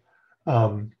able,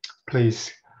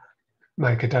 please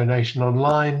make a donation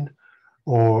online,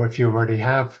 or if you already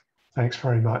have, thanks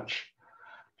very much.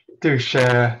 Do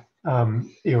share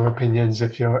your opinions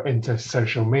if you're into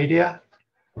social media.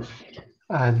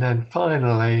 And then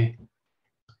finally,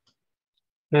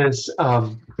 here's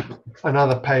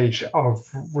another page of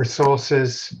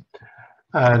resources,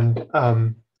 and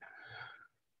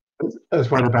as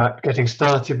well about getting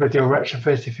started with your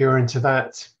retrofit if you're into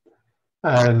that.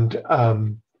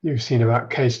 And you've seen about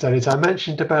case studies. I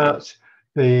mentioned about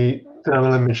the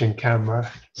thermal imaging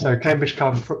camera. So Cambridge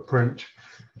Carbon Footprint.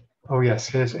 Oh yes,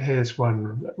 here's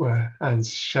one where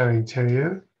Anne's showing to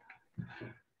you.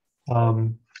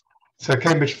 So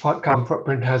Cambridge Carbon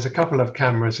Footprint has a couple of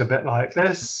cameras a bit like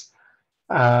this,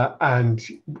 and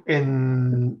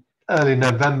in early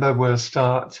November we'll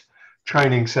start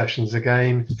training sessions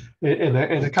again. In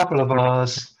a couple of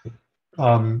hours,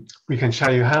 we can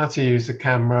show you how to use the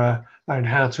camera and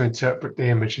how to interpret the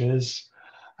images,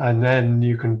 and then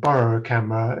you can borrow a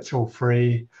camera. It's all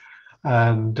free,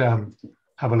 and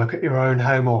have a look at your own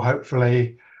home, or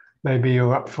hopefully maybe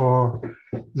you're up for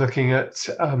looking at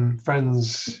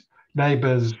friends,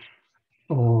 neighbours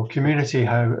or community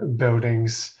home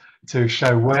buildings to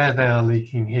show where they are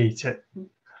leaking heat. It's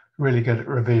really good at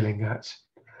revealing that.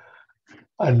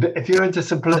 And if you're into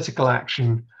some political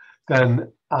action,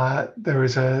 then there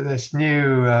is this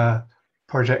new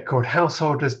project called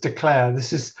Householders Declare.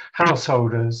 This is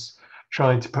householders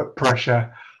trying to put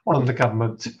pressure on the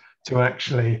government to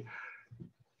actually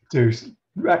do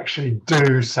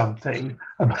something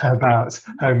about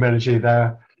home energy.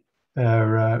 Their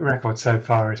record so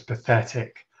far is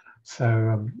pathetic.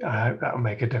 So I hope that will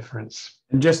make a difference.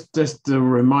 And just to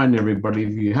remind everybody,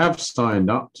 if you have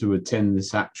signed up to attend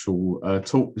this actual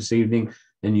talk this evening,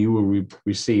 then you will be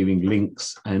receiving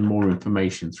links and more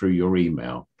information through your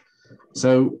email.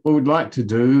 So what we'd like to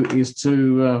do is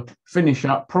to finish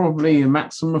up probably a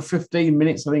maximum of 15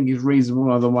 minutes, I think is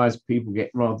reasonable. Otherwise, people get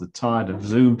rather tired of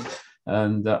Zoom.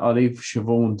 And I'll leave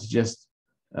Siobhan to just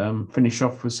finish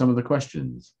off with some of the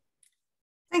questions.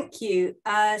 Thank you.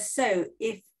 So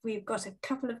if we've got a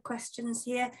couple of questions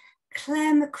here.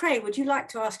 Claire McRae, would you like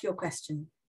to ask your question?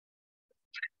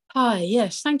 Hi,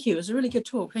 yes, thank you. It was a really good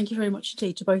talk. Thank you very much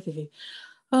indeed to both of you.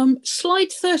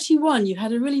 Slide 31, you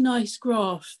had a really nice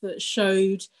graph that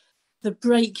showed the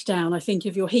breakdown, I think,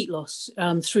 of your heat loss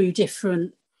through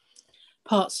different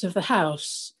parts of the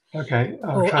house. Okay.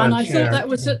 And I thought that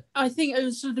was, I think it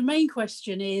was sort of the main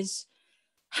question is,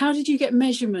 how did you get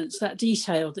measurements that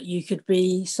detailed that you could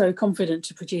be so confident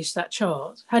to produce that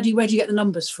chart? Where do you get the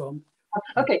numbers from?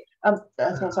 Okay, sorry,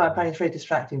 I'm finding it very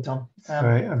distracting, Tom.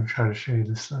 Sorry, I'm trying to show you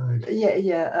the slide.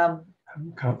 Yeah.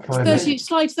 Can't find it.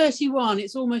 Slide 31,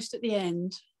 it's almost at the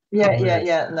end. Yeah,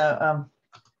 no.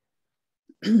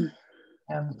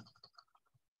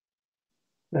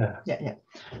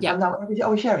 Yeah. Now,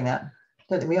 are we sharing that?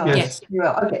 Don't think we are. Yes. You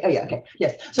are. Okay. Oh, yeah. Okay.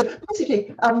 Yes. So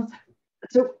basically,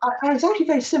 so I was actually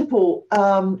very simple.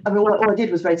 I mean, all I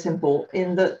did was very simple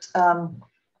in that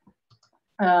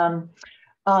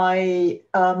I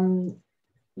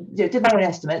did my own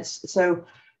estimates. So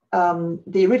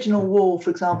the original wall,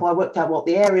 for example, I worked out what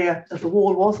the area of the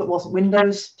wall was that wasn't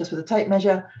windows, just with a tape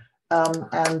measure.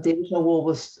 And the original wall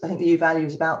was, I think the U value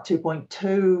is about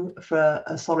 2.2 for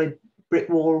a solid brick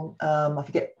wall. I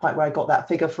forget quite where I got that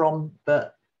figure from,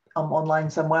 but I'm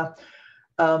online somewhere.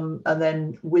 And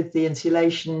then with the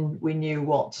insulation, we knew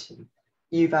what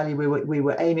U value we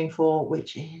were aiming for,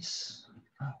 which is,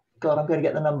 oh God, I'm going to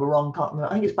get the number wrong. Can't remember.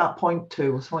 I think it's about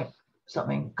 0.2 or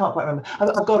something. Can't quite remember.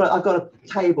 I've got a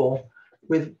table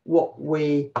with what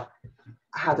we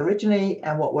had originally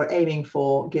and what we're aiming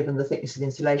for, given the thickness of the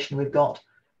insulation we've got.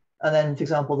 And then, for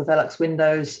example, the Velux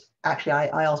windows. Actually,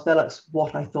 I asked Velux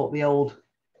what I thought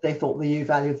they thought the U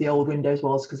value of the old windows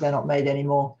was, because they're not made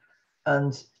anymore.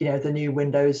 And the new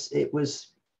windows, it was,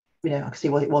 I could see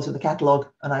what it was in the catalogue,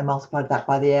 and I multiplied that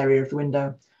by the area of the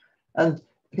window. And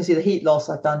you can see the heat loss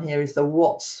I've done here is the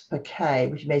watts per K,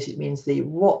 which basically means the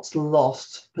watts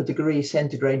lost per degree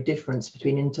centigrade difference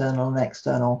between internal and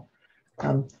external.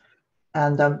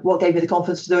 What gave me the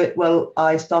confidence to do it? Well,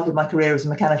 I started my career as a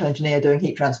mechanical engineer doing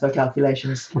heat transfer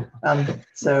calculations. But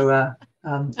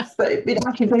it's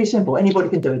actually very simple. Anybody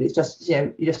can do it. It's just,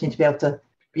 you just need to be able to,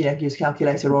 use a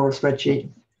calculator or a spreadsheet.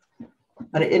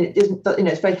 And it isn't,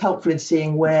 it's very helpful in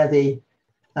seeing where the,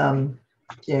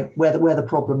 where the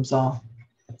problems are.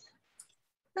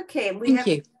 Okay, we have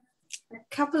a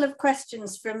couple of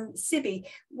questions from Sibi.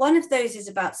 One of those is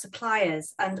about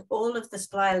suppliers, and all of the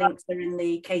supplier links are in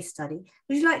the case study.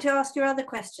 Would you like to ask your other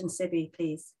question, Sibi,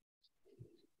 please?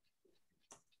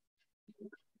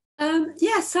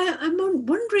 Yes, I'm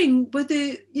wondering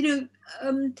whether,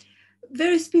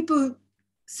 various people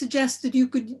suggest that you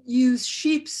could use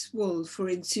sheep's wool for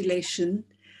insulation,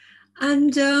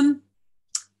 and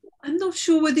I'm not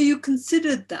sure whether you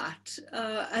considered that,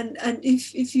 and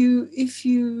if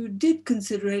you did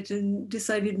consider it and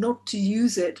decided not to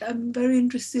use it, I'm very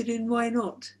interested in why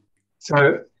not.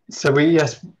 So we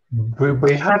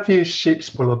have used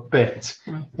sheep's wool a bit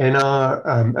in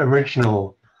our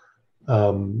original.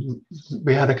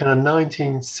 We had a kind of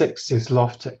 1960s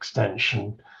loft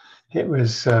extension. It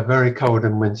was very cold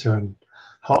in winter and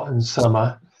hot in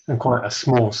summer, and quite a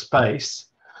small space.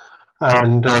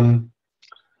 And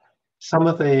some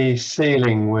of the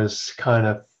ceiling was kind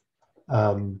of,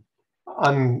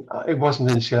 it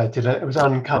wasn't insulated, it was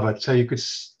uncovered, so you could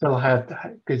still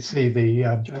see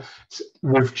the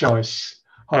roof joists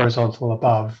horizontal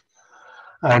above.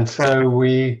 And so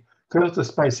we filled the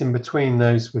space in between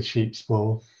those with sheep's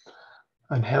wool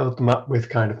and held them up with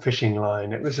kind of fishing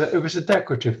line. It was a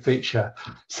decorative feature,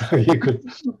 so you could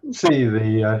see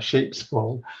the sheep's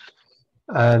wool.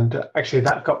 And actually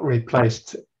that got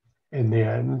replaced in the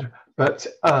end. But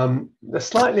the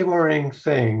slightly worrying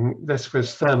thing, this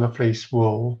was thermofleece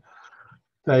wool.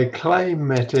 They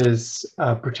claim it is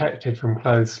protected from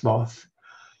clothes moth,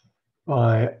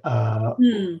 by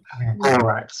having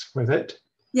borax with it.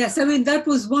 Yes, I mean, that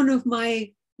was one of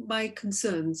my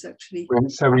concerns, actually.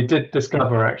 So we did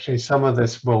discover actually some of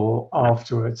this wool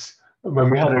afterwards when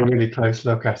we had a really close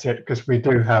look at it, because we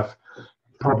do have a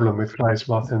problem with clothes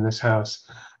moth in this house,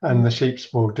 and the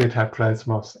sheep's wool did have clothes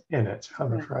moth in it,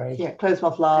 I'm afraid. Yeah, clothes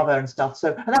moth larvae and stuff.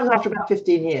 So, and that was after about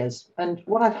 15 years. And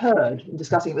what I've heard in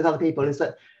discussing it with other people is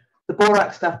that the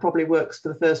borax stuff probably works for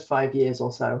the first 5 years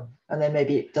or so, and then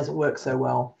maybe it doesn't work so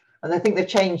well. And I think they've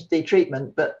changed the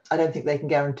treatment, but I don't think they can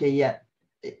guarantee yet,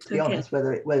 to be honest,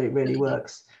 whether it really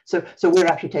works. So we're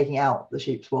actually taking out the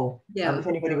sheep's wool. Yeah. If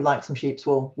anybody would like some sheep's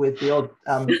wool with the odd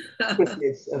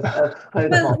twists of clothes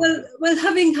moth. Well,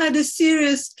 having had a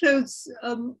serious clothes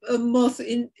moth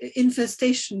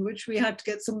infestation, which we had to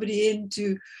get somebody in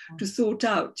to sort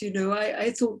out, you know,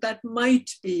 I thought that might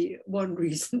be one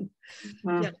reason.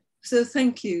 Yeah. So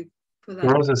thank you for that.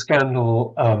 There was a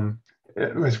scandal,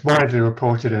 it was widely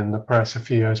reported in the press a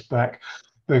few years back,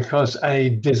 because a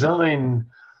design,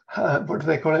 what do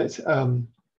they call it?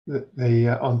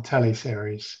 The on telly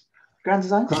series. Grand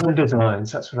Designs? Grand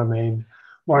Designs, that's what I mean.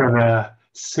 One of their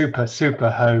super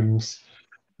homes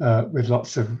with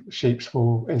lots of sheep's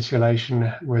wool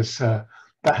insulation was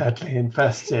badly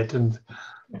infested, and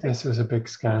this was a big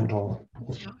scandal.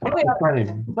 One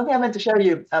thing I meant to show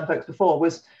you folks before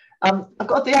was I've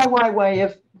got a DIY way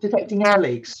of detecting air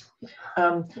leaks.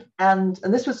 And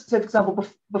this was, so for example,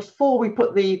 before we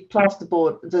put the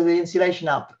plasterboard, the insulation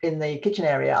up in the kitchen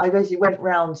area, I basically went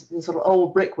round the sort of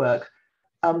old brickwork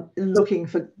looking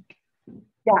for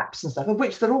gaps and stuff, of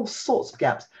which there are all sorts of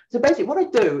gaps. So basically what I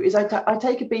do is I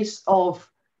take a piece of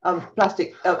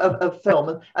plastic of film,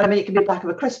 and I mean, it can be the back of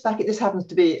a crisp packet. This happens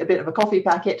to be a bit of a coffee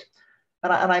packet,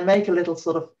 and I make a little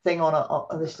sort of thing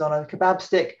on this is on a kebab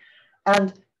stick,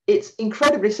 and it's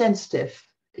incredibly sensitive.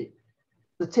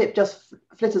 The tip just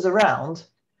flitters around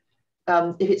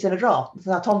if it's in a draft.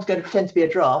 Now Tom's going to pretend to be a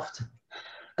draft,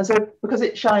 and so because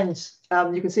it shines,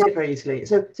 you can see it very easily.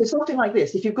 So something like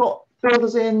this, if you've got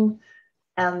builders in,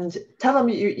 and tell them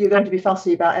you're going to be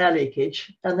fussy about air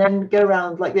leakage, and then go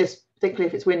around like this, particularly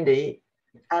if it's windy,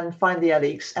 and find the air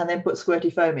leaks, and then put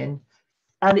squirty foam in,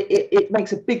 and it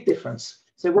makes a big difference.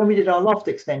 So when we did our loft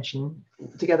extension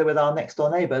together with our next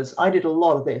door neighbours, I did a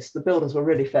lot of this. The builders were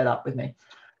really fed up with me.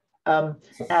 And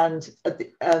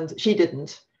she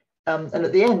didn't. And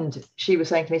at the end, she was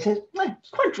saying to me, it's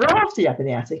quite drafty up in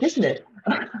the attic, isn't it?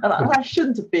 And I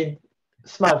shouldn't have been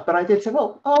smug, but I did say,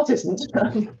 well, ours isn't.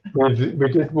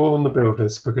 We did warn the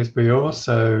builders, because we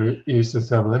also used the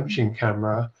thermal imaging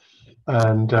camera,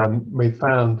 and we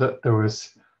found that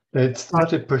they'd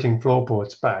started putting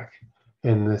floorboards back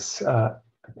in this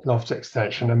loft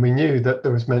extension, and we knew that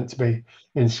there was meant to be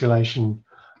insulation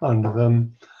under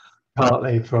them,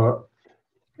 partly for,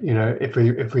 you know, if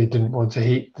we didn't want to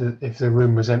heat, if the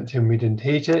room was empty and we didn't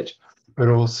heat it, but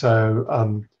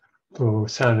also for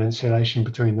sound insulation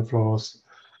between the floors.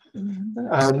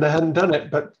 And they hadn't done it,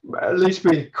 but at least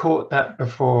we caught that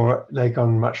before they'd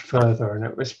gone much further, and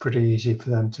it was pretty easy for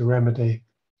them to remedy.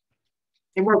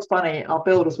 It was funny, our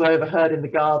builders were overheard in the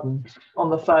garden on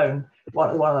the phone. One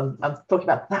of them, I'm talking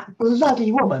about that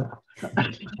bloody woman.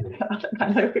 But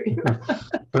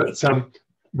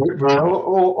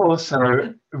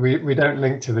we don't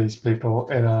link to these people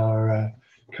in our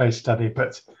case study,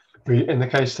 but in the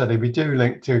case study we do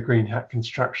link to Green Hat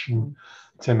Construction,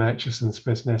 Tim Atchison's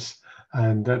business,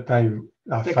 and they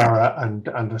are thorough and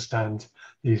understand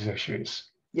these issues.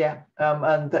 Yeah,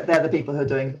 and they're the people who are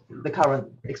doing the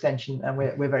current extension, and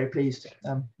we're very pleased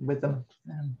with them.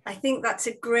 I think that's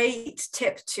a great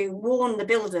tip to warn the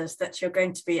builders that you're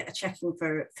going to be checking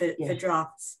for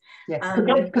drafts. Yeah,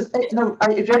 because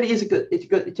it really is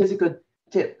it is a good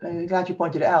tip. I'm glad you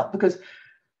pointed it out, because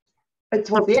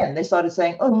towards the end they started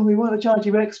saying, "Oh, we want to charge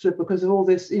you extra because of all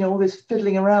this, all this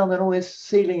fiddling around and all this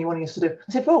sealing you're wanting us to do."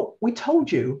 I said, "Well, we told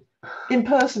you in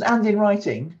person and in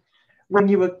writing, when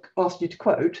you were asked you to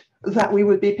quote, that we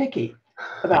would be picky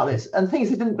about this." And the thing is,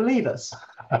 they didn't believe us.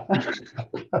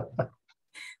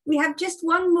 We have just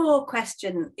one more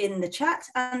question in the chat,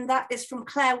 and that is from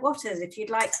Claire Waters, if you'd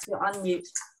like to unmute.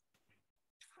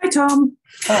 Hi, Tom.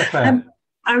 Hi, Claire.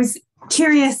 I was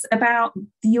curious about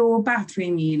your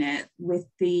bathroom unit with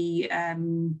the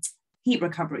heat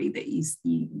recovery that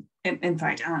you in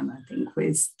fact, Anne, I think,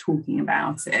 was talking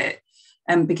about it,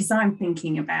 because I'm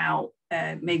thinking about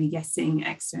maybe getting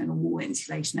external wall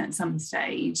insulation at some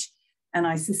stage, and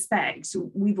I suspect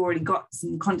we've already got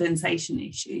some condensation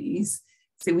issues,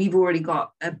 so we've already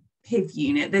got a PIV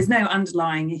unit. There's no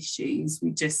underlying issues,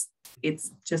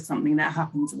 it's just something that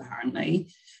happens apparently.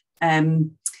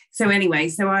 So anyway,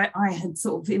 so I had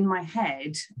sort of in my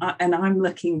head, and I'm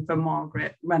looking for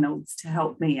Margaret Reynolds to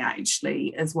help me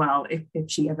actually as well, if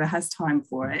she ever has time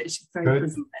for it. She's a very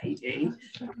busy lady.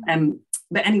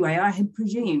 But anyway, I had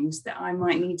presumed that I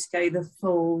might need to go the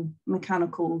full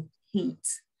mechanical heat,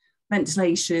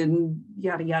 ventilation,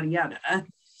 yada, yada, yada.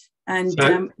 And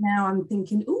now I'm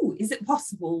thinking, oh, is it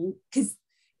possible? Because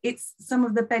it's some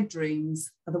of the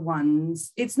bedrooms are the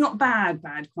ones, it's not bad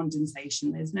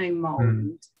condensation. There's no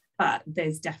mold, but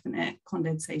there's definite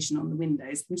condensation on the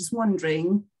windows. I'm just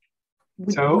wondering,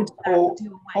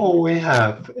 all we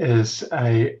have is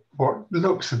what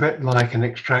looks a bit like an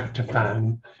extractor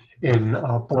fan in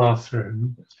our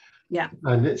bathroom. Yeah.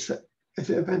 And is it a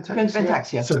Ventaxia?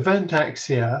 Ventaxia. It's a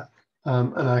Ventaxia.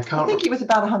 And I think it was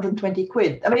about 120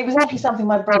 quid. I mean, it was actually something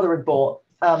my brother had bought,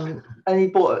 and he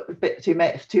bought a bit too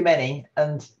many,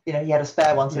 and he had a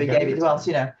spare one, so he gave it to us.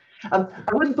 I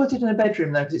wouldn't put it in a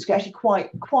bedroom though, because it's actually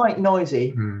quite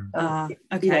noisy.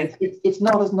 Okay. It's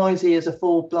not as noisy as a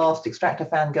full blast extractor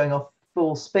fan going off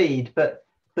full speed, but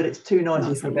it's too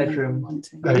noisy for a bedroom.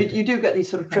 You do get these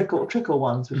sort of trickle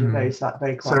ones, which are very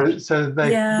quiet. So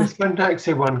this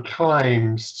Ventaxia one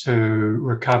claims to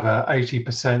recover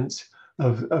 80%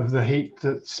 of the heat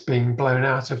that's being blown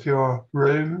out of your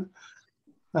room.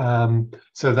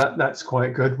 So that's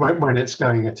quite good. When it's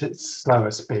going at its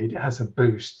slower speed, it has a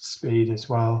boost speed as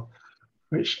well,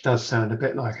 which does sound a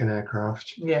bit like an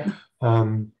aircraft. Yeah.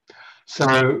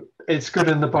 So it's good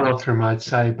in the bathroom, I'd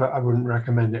say, but I wouldn't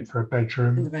recommend it for a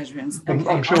bedroom. In the bedrooms. Okay.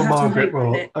 I'm sure Margaret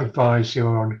will advise you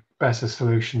on better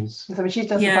solutions. I mean, she's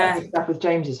done some stuff with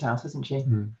James's house, hasn't she?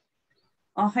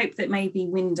 I hope that maybe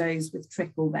windows with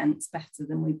trickle vents better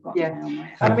than we've got now.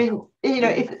 I mean,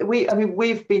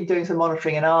 we've been doing some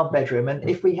monitoring in our bedroom, and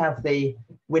if we have the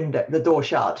door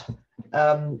shut,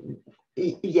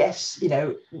 yes,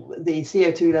 the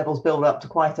CO2 levels build up to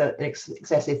quite an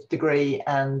excessive degree,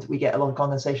 and we get a lot of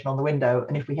condensation on the window.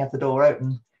 And if we have the door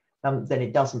open, then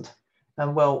it doesn't.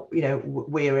 And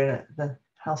we're in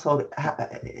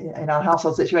our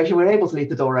household situation, we're able to leave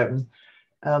the door open.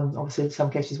 Obviously, in some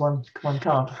cases, one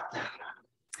can't.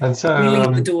 And so we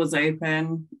leave the doors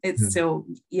open. It's still,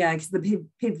 because the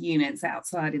PIV unit's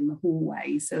outside in the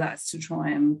hallway, so that's to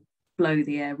try and blow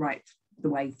the air right the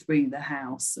way through the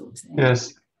house, sort of thing.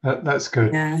 Yes, that's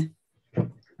good. Yeah.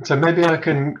 So maybe I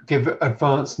can give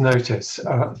advance notice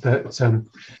that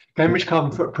Cambridge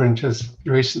Carbon Footprint has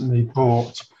recently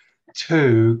bought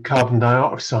 2 carbon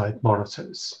dioxide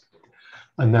monitors,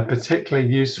 and they're particularly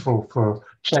useful for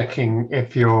checking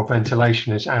if your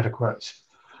ventilation is adequate,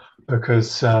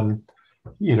 because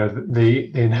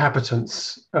the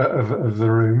inhabitants of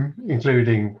the room,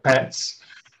 including pets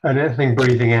and anything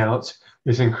breathing out,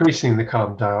 is increasing the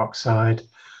carbon dioxide.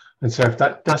 And so if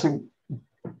that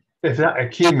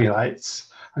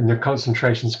accumulates and your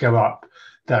concentrations go up,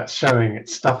 that's showing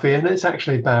it's stuffy, and it's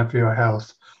actually bad for your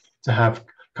health to have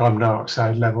carbon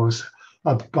dioxide levels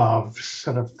above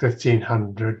sort of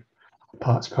 1,500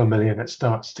 parts per million. It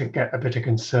starts to get a bit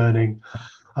concerning.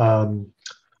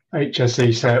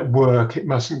 HSE say at work it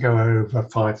mustn't go over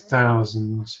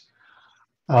 5,000.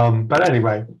 But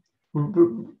anyway,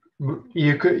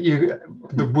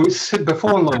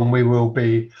 before long we will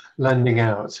be lending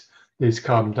out these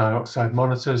carbon dioxide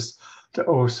monitors to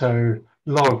also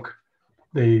log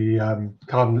the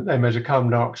they measure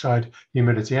carbon dioxide,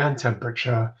 humidity and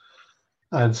temperature,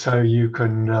 and so you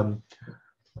can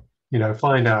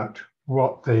find out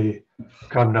what the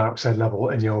carbon dioxide level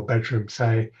in your bedroom,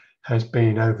 say, has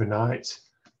been overnight,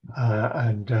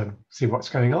 and see what's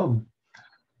going on.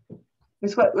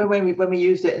 It's when we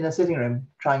used it in the sitting room,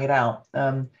 trying it out.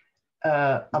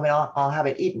 I'll have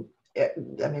it even.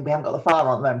 We haven't got the fire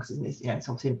on at the moment because it's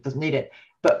obviously doesn't need it,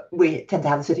 but we tend to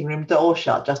have the sitting room door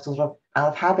shut just sort of out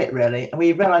of habit, really. And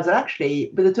we realised that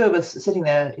actually, with the two of us sitting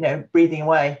there, breathing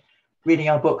away, reading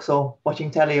our books or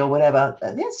watching telly or whatever,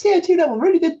 the CO2 level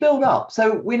really did build up.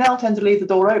 So we now tend to leave the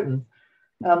door open,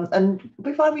 and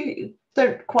we find we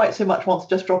don't quite so much want to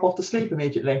just drop off to sleep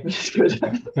immediately, which is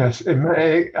good. Yes,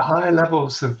 high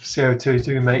levels of CO2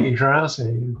 do make you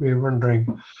drowsy. We're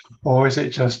wondering, or is it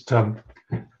just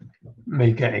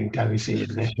me getting dozy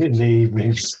in the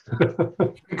evenings? I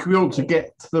think we ought to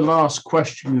get to the last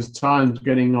question as time's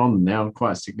getting on now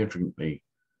quite significantly.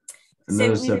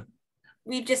 And so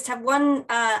we just have one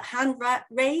hand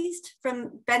raised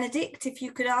from Benedict, if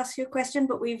you could ask your question,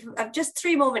 but we've just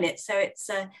 3 more minutes, so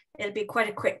it'll be quite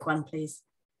a quick one, please.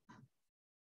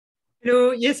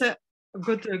 Hello, yes, I've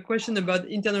got a question about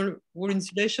internal wall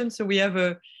insulation. So we have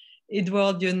a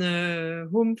Edwardian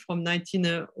home from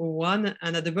 1901,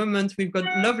 and at the moment we've got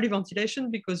lovely ventilation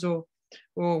because our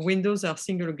our windows are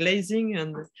single glazing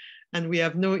and we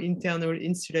have no internal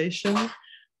insulation.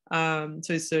 So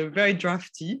it's very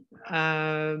drafty,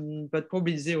 but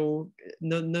probably zero,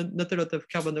 not a lot of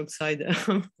carbon dioxide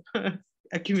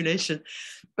accumulation.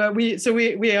 But we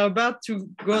are about to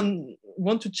go on,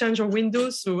 want to change our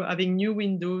windows, so having new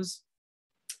windows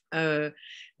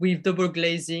with double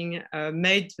glazing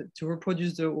made to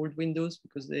reproduce the old windows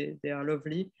because they are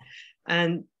lovely.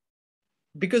 And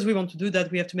because we want to do that,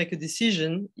 we have to make a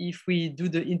decision if we do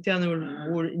the internal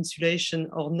wall insulation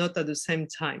or not at the same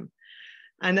time.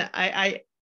 And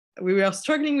we were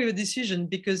struggling with a decision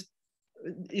because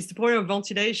it's the problem of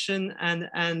ventilation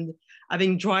and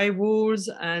having dry walls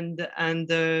and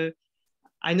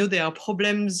I know there are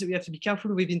problems. We have to be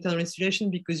careful with internal insulation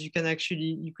because you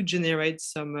could generate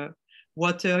some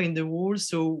water in the wall.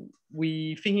 So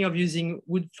we thinking of using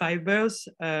wood fibers,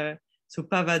 so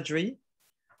pavadry.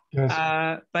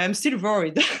 Yes. But I'm still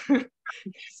worried.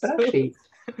 Actually,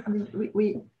 I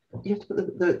mean, you have to put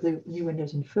the new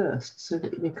windows in first, so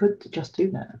that they could just do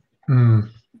that.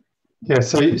 Yeah,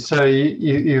 so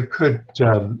you could,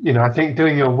 I think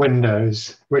doing your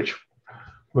windows, which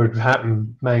would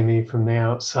happen mainly from the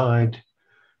outside,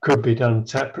 could be done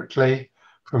separately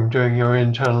from doing your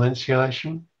internal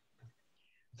insulation.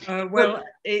 Well,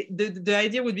 the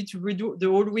idea would be to redo the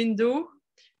old window.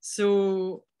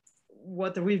 So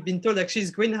what we've been told actually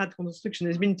is Green Hat Construction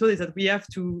has been told is that you have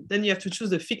to choose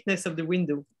the thickness of the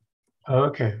window. Oh,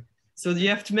 okay. So you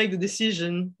have to make the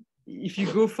decision if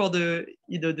you go for the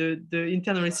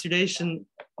internal insulation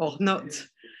or not.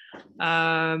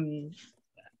 Yeah.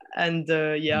 And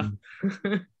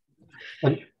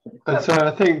so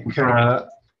I think you're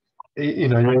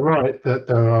right that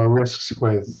there are risks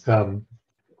with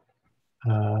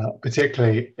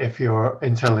particularly if your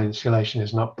internal insulation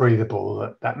is not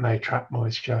breathable, that may trap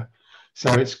moisture. So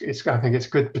I think it's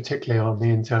good, particularly on the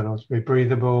internals, to be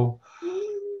breathable.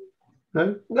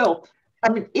 No? Well, I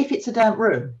mean, if it's a damp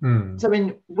room. So I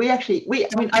mean,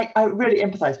 I really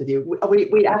empathise with you.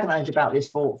 We agonised about this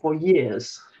for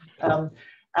years,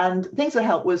 and things that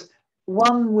helped was,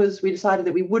 one was we decided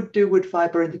that we would do wood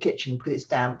fibre in the kitchen because it's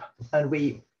damp, and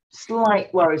we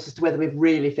slight worries as to whether we've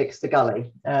really fixed the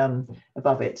gully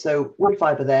above it. So wood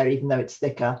fibre there, even though it's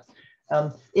thicker.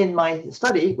 In my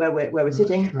study where we're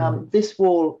sitting, this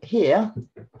wall here,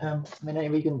 I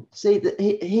mean, you can see that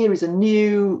here is a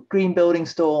new green building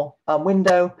store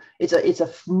window. It's what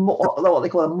they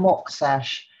call a mock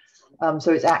sash.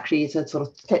 So it's a sort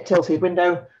of tilted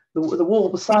window. The wall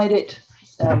beside it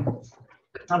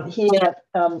here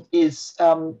is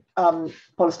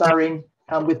polystyrene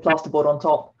with plasterboard on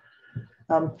top,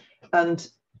 and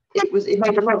it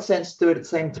made a lot of sense to do it at the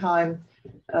same time.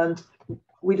 And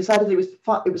we decided it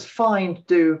was fine to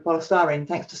do polystyrene,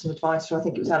 thanks to some advice from, I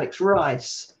think it was Alex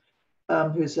Rice,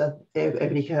 who's a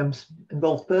Ebony Combs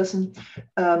involved person,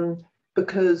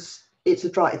 because it's a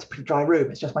pretty dry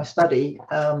room. It's just my study.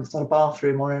 It's not a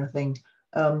bathroom or anything.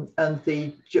 And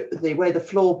the way the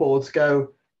floorboards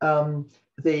go,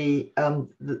 the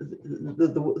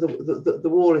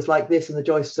wall is like this and the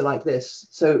joists are like this.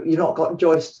 So you've not got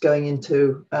joists going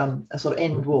into a sort of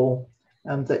end wall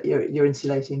that you're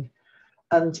insulating.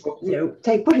 And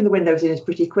putting the windows in is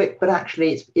pretty quick, but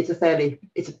actually it's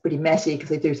pretty messy because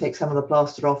they do take some of the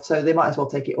plaster off. So they might as well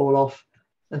take it all off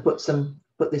and put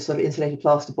this sort of insulated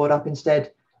plasterboard up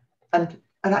instead. And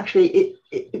actually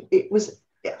it was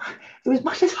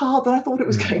much less hard than I thought it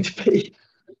was going to be.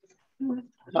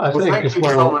 I think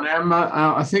Tom and Emma,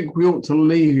 I think we ought to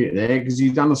leave it there because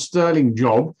you've done a sterling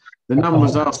job. The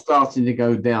numbers are starting to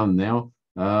go down now.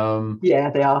 Yeah,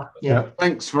 they are. Yeah.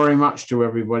 Thanks very much to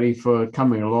everybody for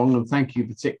coming along, and thank you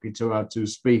particularly to our two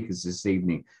speakers this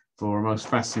evening for a most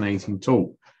fascinating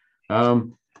talk.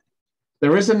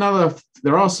 There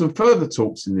are some further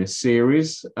talks in this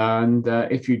series, and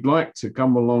if you'd like to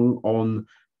come along on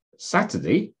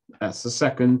Saturday, that's the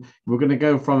 2nd, we're going to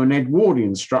go from an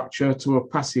Edwardian structure to a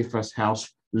passivhaus house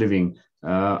living,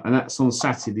 and that's on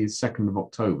Saturday, the 2nd of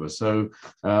October. So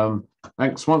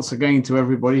thanks once again to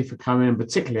everybody for coming, and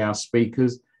particularly our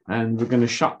speakers. And we're going to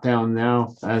shut down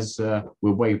now as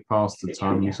we're way past the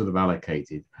time we sort of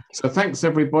allocated. So thanks,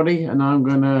 everybody. And I'm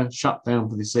going to shut down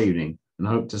for this evening and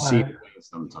hope to see you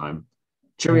sometime.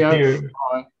 Cheerio.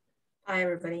 Bye,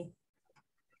 everybody.